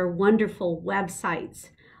 And there are wonderful websites.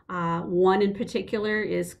 One in particular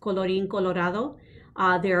is Colorín Colorado.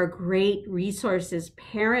 There are great resources,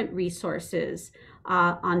 parent resources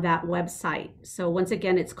on that website. So once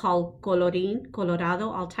again, it's called Colorín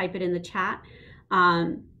Colorado. I'll type it in the chat,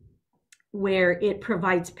 where it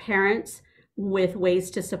provides parents with ways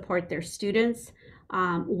to support their students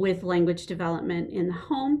with language development in the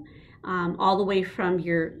home. All the way from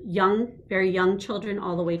your very young children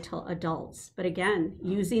all the way till adults. But again,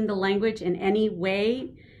 using the language in any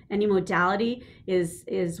way, any modality is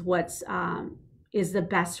the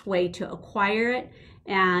best way to acquire it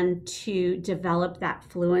and to develop that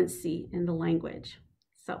fluency in the language.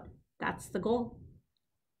 So that's the goal.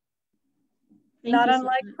 Not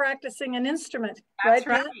unlike practicing an instrument, That's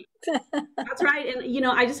right? That's right. And, you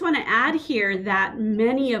know, I just want to add here that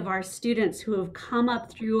many of our students who have come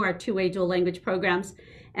up through our two-way dual language programs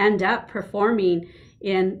end up performing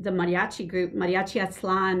in the mariachi group, Mariachi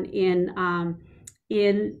Aztlan,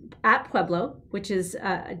 at Pueblo, which is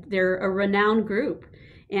they're a renowned group,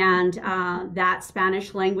 and that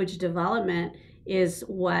Spanish language development is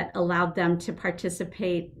what allowed them to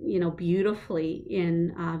participate, you know, beautifully in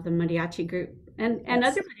the mariachi group and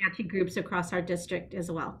other mariachi groups across our district as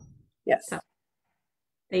well. Yes. So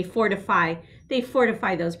they fortify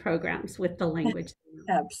those programs with the language.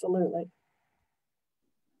 Absolutely.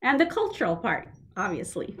 And the cultural part,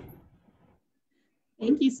 obviously.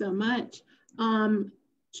 Thank you so much.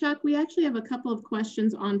 Chuck, we actually have a couple of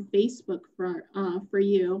questions on Facebook for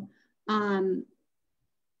you.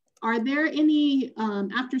 Are there any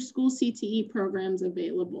after-school CTE programs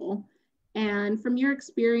available? And from your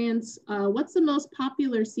experience, what's the most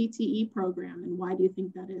popular CTE program and why do you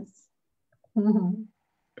think that is? Mm-hmm.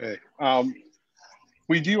 Okay.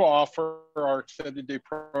 We do offer our extended day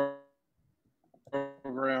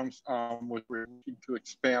programs, which we're looking to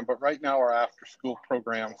expand, but right now our after-school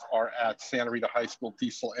programs are at Santa Rita High School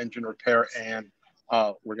Diesel Engine Repair, and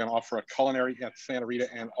we're going to offer a culinary at Santa Rita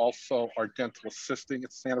and also our dental assisting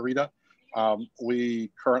at Santa Rita.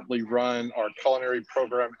 We currently run our culinary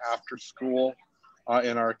program after school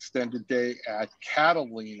in our extended day at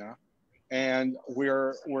Catalina, and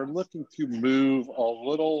we're looking to move a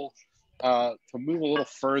little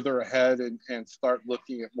further ahead and start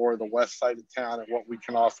looking at more of the west side of town and what we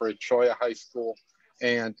can offer at Choya High School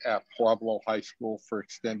and at Pueblo High School for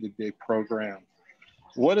extended day programs.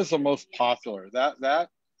 What is the most popular? That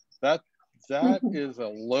is a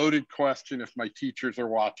loaded question if my teachers are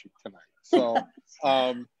watching tonight. So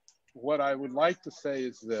what I would like to say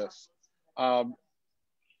is this. Our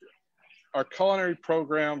culinary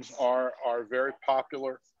programs are very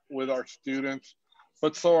popular with our students,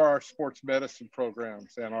 but so are our sports medicine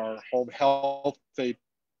programs and our home health aid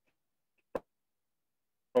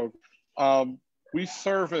program. We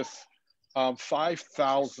service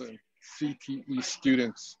 5,000 CTE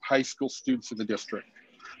students, high school students in the district.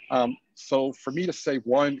 So for me to say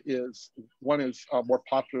one is more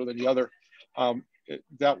popular than the other,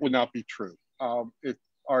 that would not be true.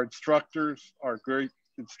 Our instructors are great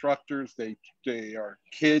instructors. They are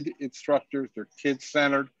kid instructors. They're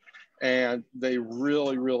kid-centered, and they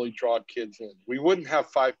really draw kids in. We wouldn't have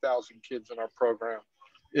 5,000 kids in our program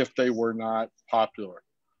if they were not popular.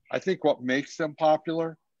 I think what makes them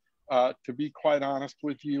popular, to be quite honest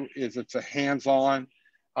with you, is it's a hands-on,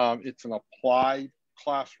 it's an applied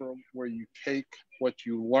classroom where you take what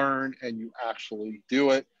you learn and you actually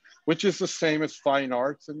do it, which is the same as fine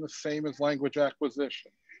arts and the same as language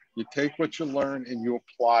acquisition. You take what you learn and you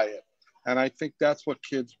apply it. And I think that's what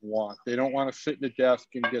kids want. They don't want to sit in a desk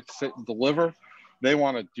and sit and deliver. They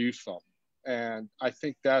want to do something. And I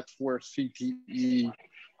think that's where CTE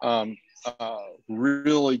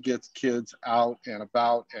really gets kids out and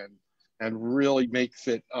about and really makes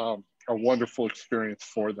it a wonderful experience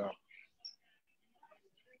for them.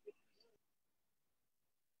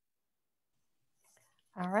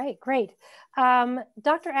 All right, great.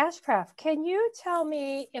 Dr. Ashcraft, can you tell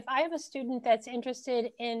me if I have a student that's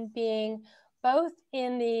interested in being both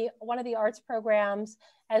in one of the arts programs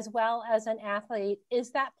as well as an athlete,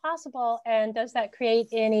 is that possible and does that create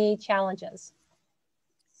any challenges?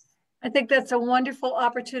 I think that's a wonderful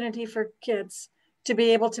opportunity for kids to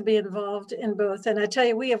be able to be involved in both. And I tell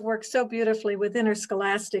you, we have worked so beautifully with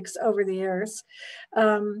interscholastics over the years.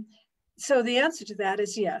 So the answer to that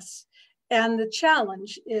is yes. And the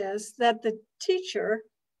challenge is that the teacher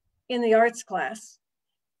in the arts class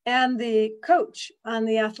and the coach on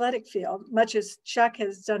the athletic field, much as Chuck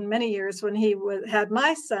has done many years when he had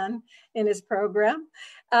my son in his program,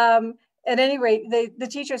 at any rate, the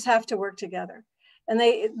teachers have to work together. And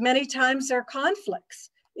many times there are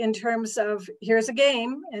conflicts in terms of here's a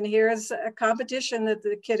game and here's a competition that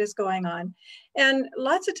the kid is going on. And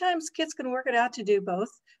lots of times kids can work it out to do both,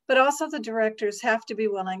 but also the directors have to be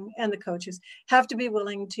willing and the coaches have to be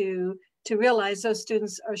willing to realize those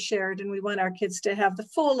students are shared and we want our kids to have the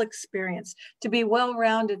full experience, to be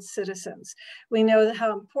well-rounded citizens. We know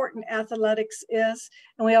how important athletics is,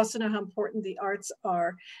 and we also know how important the arts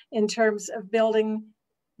are in terms of building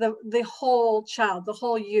the whole child, the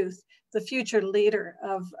whole youth, the future leader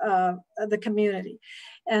of the community.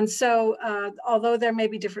 And so although there may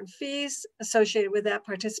be different fees associated with that,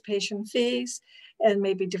 participation fees, and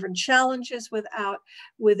maybe different challenges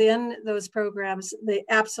within those programs, they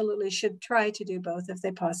absolutely should try to do both if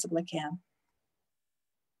they possibly can.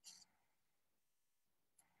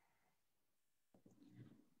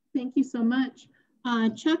 Thank you so much.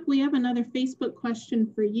 Chuck, we have another Facebook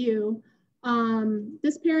question for you.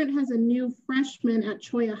 This parent has a new freshman at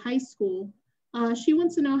Choya High School. She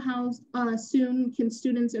wants to know how soon can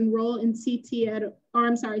students enroll in CTE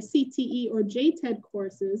or JTED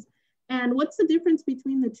courses, and what's the difference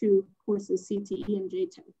between the two courses, CTE and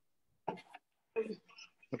JTED?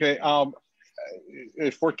 Okay,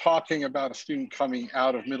 if we're talking about a student coming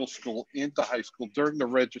out of middle school into high school during the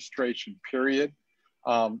registration period,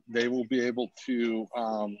 they will be able to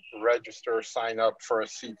register, sign up for a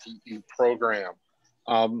CTE program.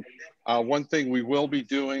 One thing we will be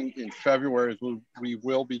doing in February is we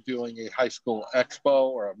will be doing a high school expo,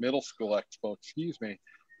 or a middle school expo, excuse me,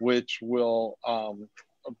 which will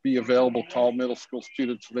be available to all middle school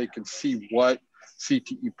students so they can see what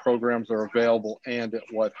CTE programs are available and at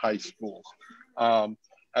what high schools.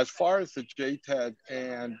 As far as the JTED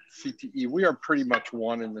and CTE, we are pretty much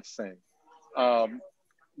one and the same.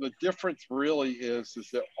 The difference really is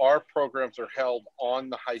that our programs are held on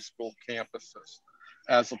the high school campuses,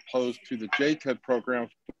 as opposed to the JTED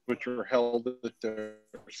programs, which are held at their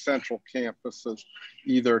central campuses,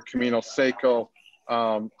 either Camino Seco,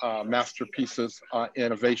 Masterpieces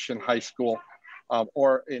Innovation High School,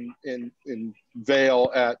 or in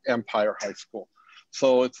Vail at Empire High School.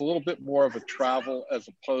 So it's a little bit more of a travel, as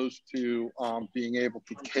opposed to being able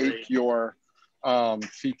to take your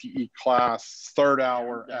CTE class third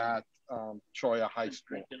hour at Choya High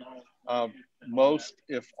School. Most,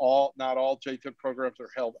 if all, not all JTED programs are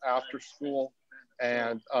held after school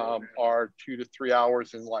and are 2 to 3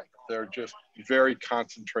 hours in length. They're just very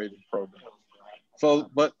concentrated programs. So,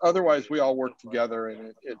 but otherwise we all work together,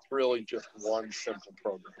 and it's really just one simple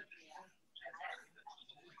program.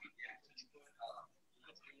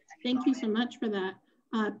 Thank you so much for that.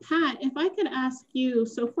 Pat, if I could ask you,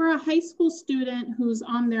 so for a high school student who's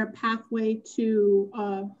on their pathway to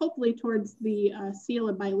hopefully towards the seal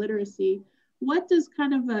of biliteracy, what does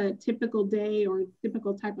kind of a typical day or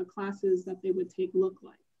typical type of classes that they would take look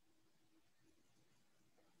like?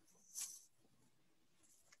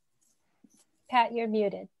 Pat, you're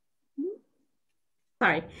muted.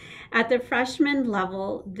 Sorry. At the freshman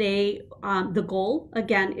level, the goal,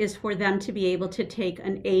 again, is for them to be able to take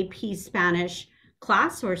an AP Spanish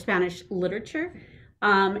class or Spanish literature.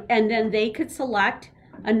 And then they could select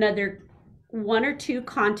another 1 or 2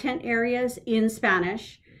 content areas in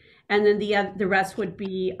Spanish. And then the rest would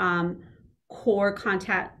be core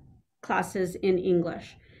content classes in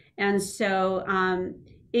English. And so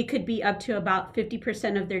it could be up to about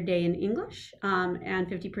 50% of their day in English and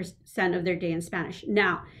 50% of their day in Spanish.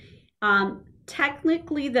 Now,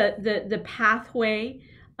 technically the pathway,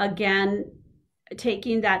 again,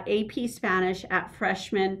 taking that AP Spanish at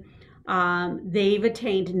freshman, they've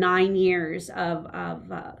attained 9 years of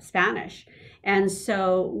Spanish. And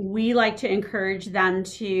so we like to encourage them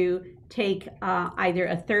to take either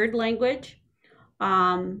a third language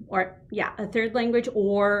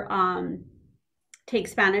or take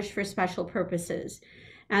Spanish for special purposes.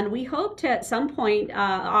 And we hope to at some point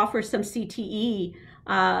offer some CTE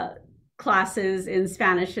classes in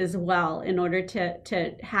Spanish as well, in order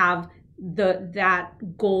to have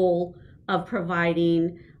that goal of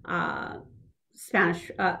providing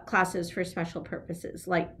Spanish classes for special purposes,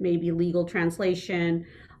 like maybe legal translation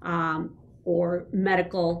or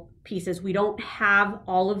medical pieces. We don't have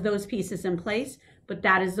all of those pieces in place, but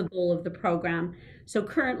that is the goal of the program. So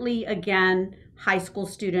currently, again, high school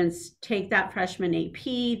students take that freshman AP,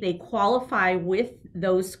 they qualify with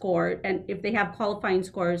those scores, and if they have qualifying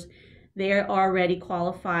scores, they already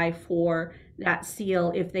qualify for that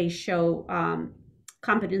seal if they show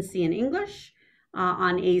competency in English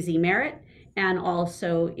on AZ Merit, and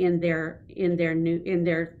also in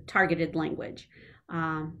their targeted language.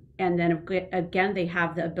 And then again, they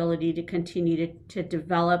have the ability to continue to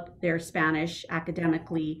develop their Spanish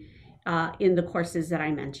academically in the courses that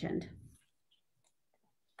I mentioned.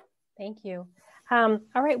 Thank you. All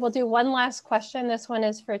right, we'll do one last question. This one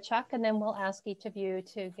is for Chuck, and then we'll ask each of you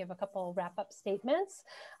to give a couple wrap-up statements.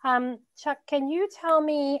 Chuck, can you tell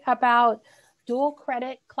me about dual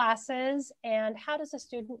credit classes, and how does a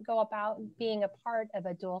student go about being a part of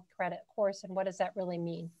a dual credit course, and what does that really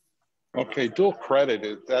mean? Okay, dual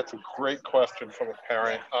credit, that's a great question from a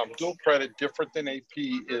parent. Dual credit, different than AP,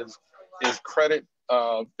 is credit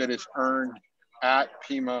that is earned at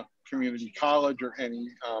Pima Community College or any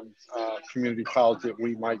community college that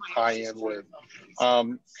we might tie in with.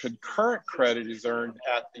 Concurrent credit is earned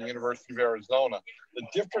at the University of Arizona. The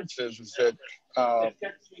difference is that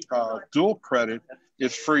dual credit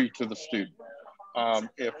is free to the student.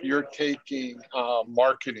 If you're taking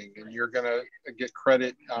marketing and you're going to get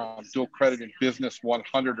credit, dual credit in Business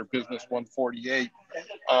 100 or Business 148,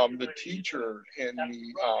 the teacher in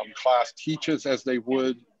the class teaches as they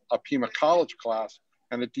would a Pima College class,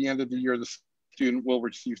 and at the end of the year, the student will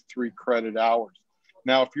receive 3 credit hours.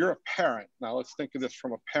 Now, if you're a parent, now let's think of this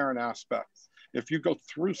from a parent aspect. If you go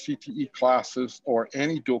through CTE classes or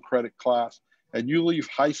any dual credit class and you leave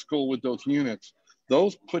high school with those units,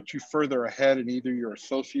 those put you further ahead in either your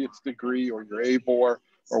associate's degree or your ABOR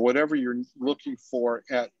or whatever you're looking for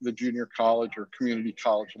at the junior college or community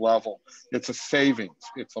college level. It's a savings,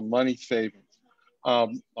 it's a money savings. A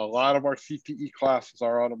lot of our CTE classes,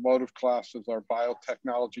 our automotive classes, our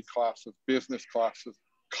biotechnology classes, business classes,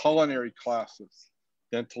 culinary classes,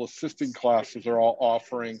 dental assisting classes are all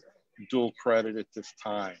offering dual credit at this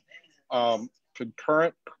time.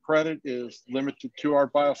 Concurrent credit is limited to our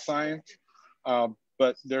bioscience,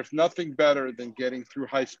 but there's nothing better than getting through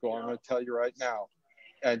high school, I'm going to tell you right now,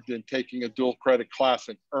 and then taking a dual credit class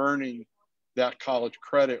and earning that college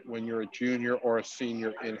credit when you're a junior or a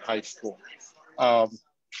senior in high school.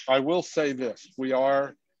 I will say this, we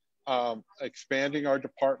are expanding our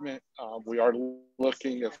department. We are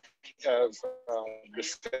looking, as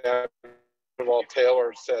Ms.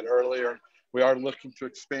 Taylor said earlier, we are looking to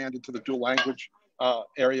expand into the dual language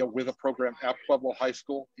area with a program at Pueblo High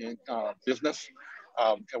School in business.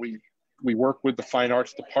 And we work with the Fine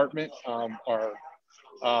Arts Department.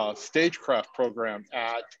 Our stagecraft program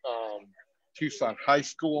at Tucson High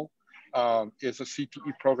School is a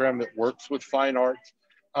CTE program that works with fine arts.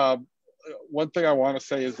 One thing I want to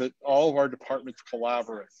say is that all of our departments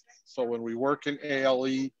collaborate. So when we work in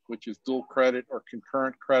ALE, which is dual credit or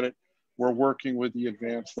concurrent credit, we're working with the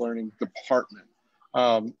advanced learning department.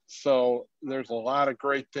 So there's a lot of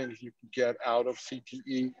great things you can get out of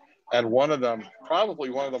CTE. And one of them, probably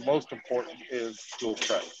one of the most important, is dual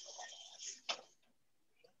credit.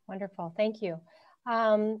 Wonderful, thank you.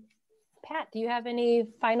 Pat, do you have any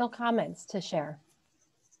final comments to share?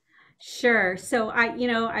 Sure. So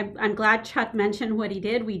I'm glad Chuck mentioned what he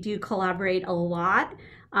did. We do collaborate a lot.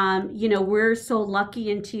 We're so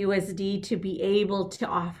lucky in TUSD to be able to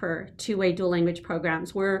offer two-way dual language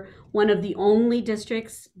programs. We're one of the only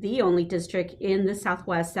districts, in the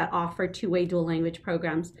Southwest that offer two-way dual language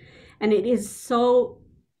programs. And it is so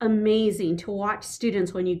amazing to watch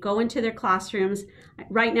students when you go into their classrooms.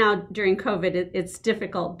 Right now during COVID, it's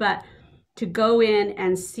difficult, but to go in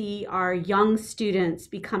and see our young students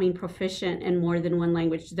becoming proficient in more than one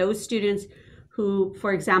language. Those students who,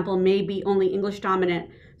 for example, may be only English dominant,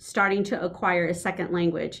 starting to acquire a second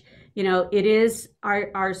language. It is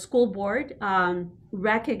our school board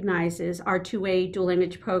recognizes our two-way dual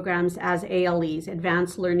language programs as ALEs,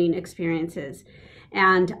 advanced learning experiences.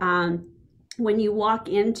 And when you walk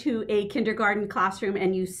into a kindergarten classroom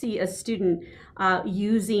and you see a student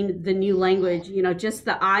using the new language, just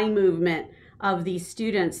the eye movement of these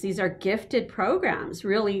students, these are gifted programs,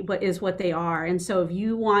 really what they are. And so if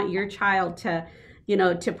you want your child to,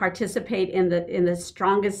 to participate in the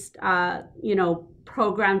strongest,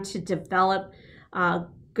 program to develop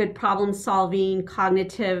good problem solving,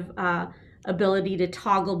 cognitive ability to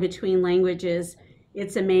toggle between languages,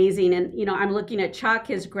 it's amazing. And, I'm looking at Chuck,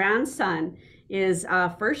 his grandson is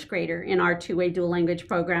a first grader in our two-way dual language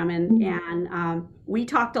program. And we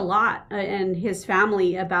talked a lot and his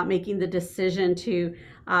family about making the decision to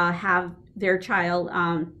have their child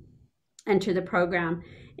enter the program.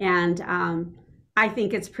 And I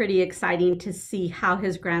think it's pretty exciting to see how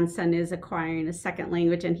his grandson is acquiring a second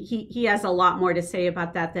language. And he has a lot more to say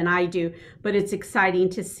about that than I do, but it's exciting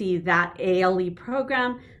to see that ALE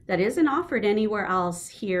program that isn't offered anywhere else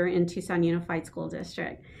here in Tucson Unified School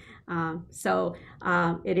District. So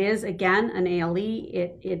it is, again, an ALE.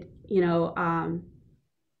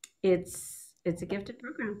 It's a gifted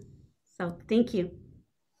program. So thank you.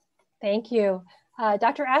 Thank you.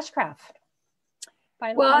 Dr. Ashcraft.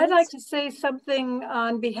 Well, I'd like to say something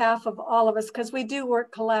on behalf of all of us, because we do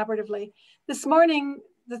work collaboratively. This morning,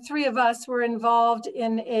 the three of us were involved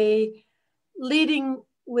in a Leading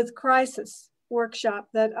with Crisis workshop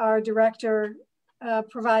that our director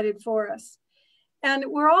provided for us. And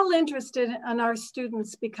we're all interested in our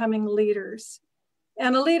students becoming leaders.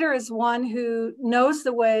 And a leader is one who knows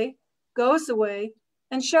the way, goes the way,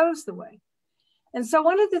 and shows the way. And so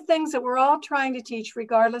one of the things that we're all trying to teach,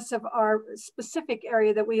 regardless of our specific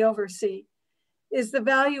area that we oversee, is the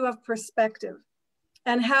value of perspective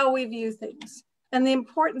and how we view things, and the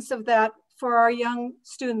importance of that for our young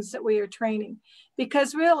students that we are training.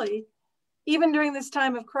 Because really, even during this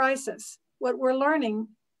time of crisis, what we're learning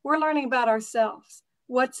about ourselves,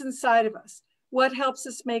 what's inside of us, What helps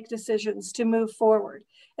us make decisions to move forward?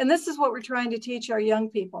 And this is what we're trying to teach our young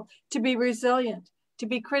people, to be resilient, to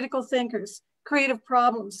be critical thinkers, creative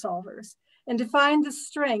problem solvers, and to find the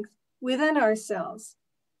strength within ourselves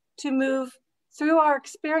to move through our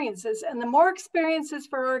experiences. And the more experiences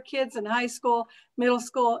for our kids in high school, middle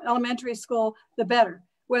school, elementary school, the better.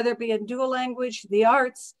 Whether it be in dual language, the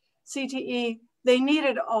arts, CTE, they need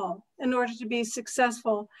it all in order to be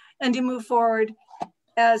successful and to move forward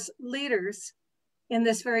as leaders in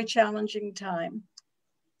this very challenging time.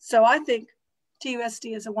 So I think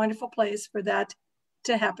TUSD is a wonderful place for that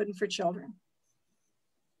to happen for children.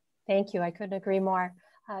 Thank you. I couldn't agree more.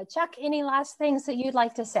 Chuck, any last things that you'd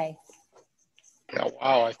like to say? Yeah,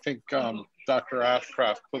 wow, I think Dr.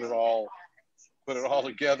 Ashcraft put it all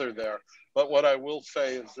together there. But what I will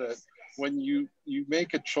say is that when you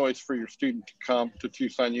make a choice for your student to come to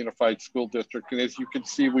Tucson Unified School District, and as you can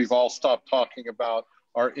see, we've all stopped talking about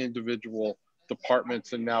our individual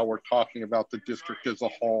departments, and now we're talking about the district as a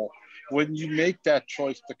whole. When you make that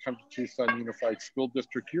choice to come to Tucson Unified School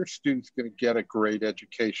District, your student's going to get a great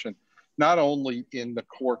education, not only in the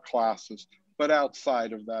core classes, but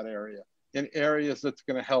outside of that area, in areas that's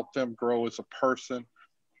going to help them grow as a person,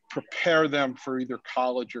 prepare them for either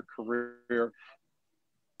college or career,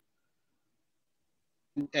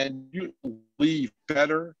 and you leave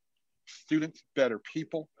better students, better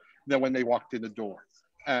people than when they walked in the door.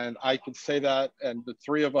 And I can say that, and the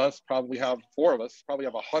four of us probably have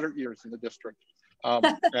 100 years in the district.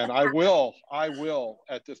 And I will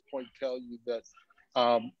at this point tell you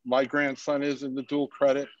that my grandson is in the dual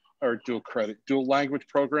language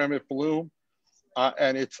program at Bloom,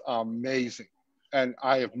 and it's amazing. And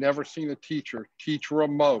I have never seen a teacher teach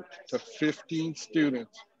remote to 15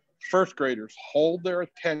 students, first graders, hold their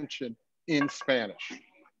attention in Spanish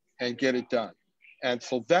and get it done. And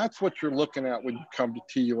so that's what you're looking at when you come to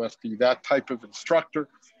TUSD, that type of instructor,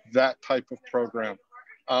 that type of program.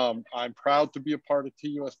 I'm proud to be a part of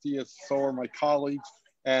TUSD, as so are my colleagues.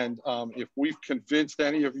 And if we've convinced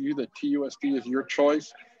any of you that TUSD is your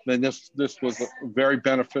choice, then this was very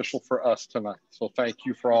beneficial for us tonight. So thank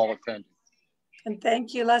you for all attending. And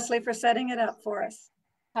thank you, Leslie, for setting it up for us.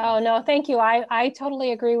 Oh, no, thank you. I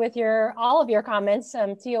totally agree with all of your comments.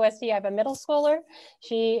 TUSD, I have a middle schooler.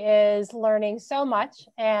 She is learning so much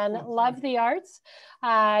and loves the arts.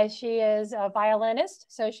 She is a violinist,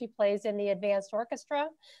 so she plays in the advanced orchestra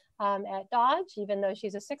at Dodge, even though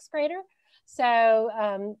she's a sixth grader.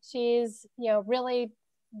 So she's, really,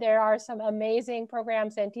 there are some amazing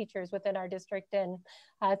programs and teachers within our district. And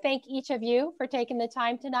thank each of you for taking the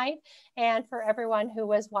time tonight and for everyone who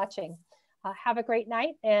was watching. Have a great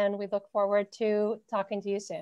night, and we look forward to talking to you soon.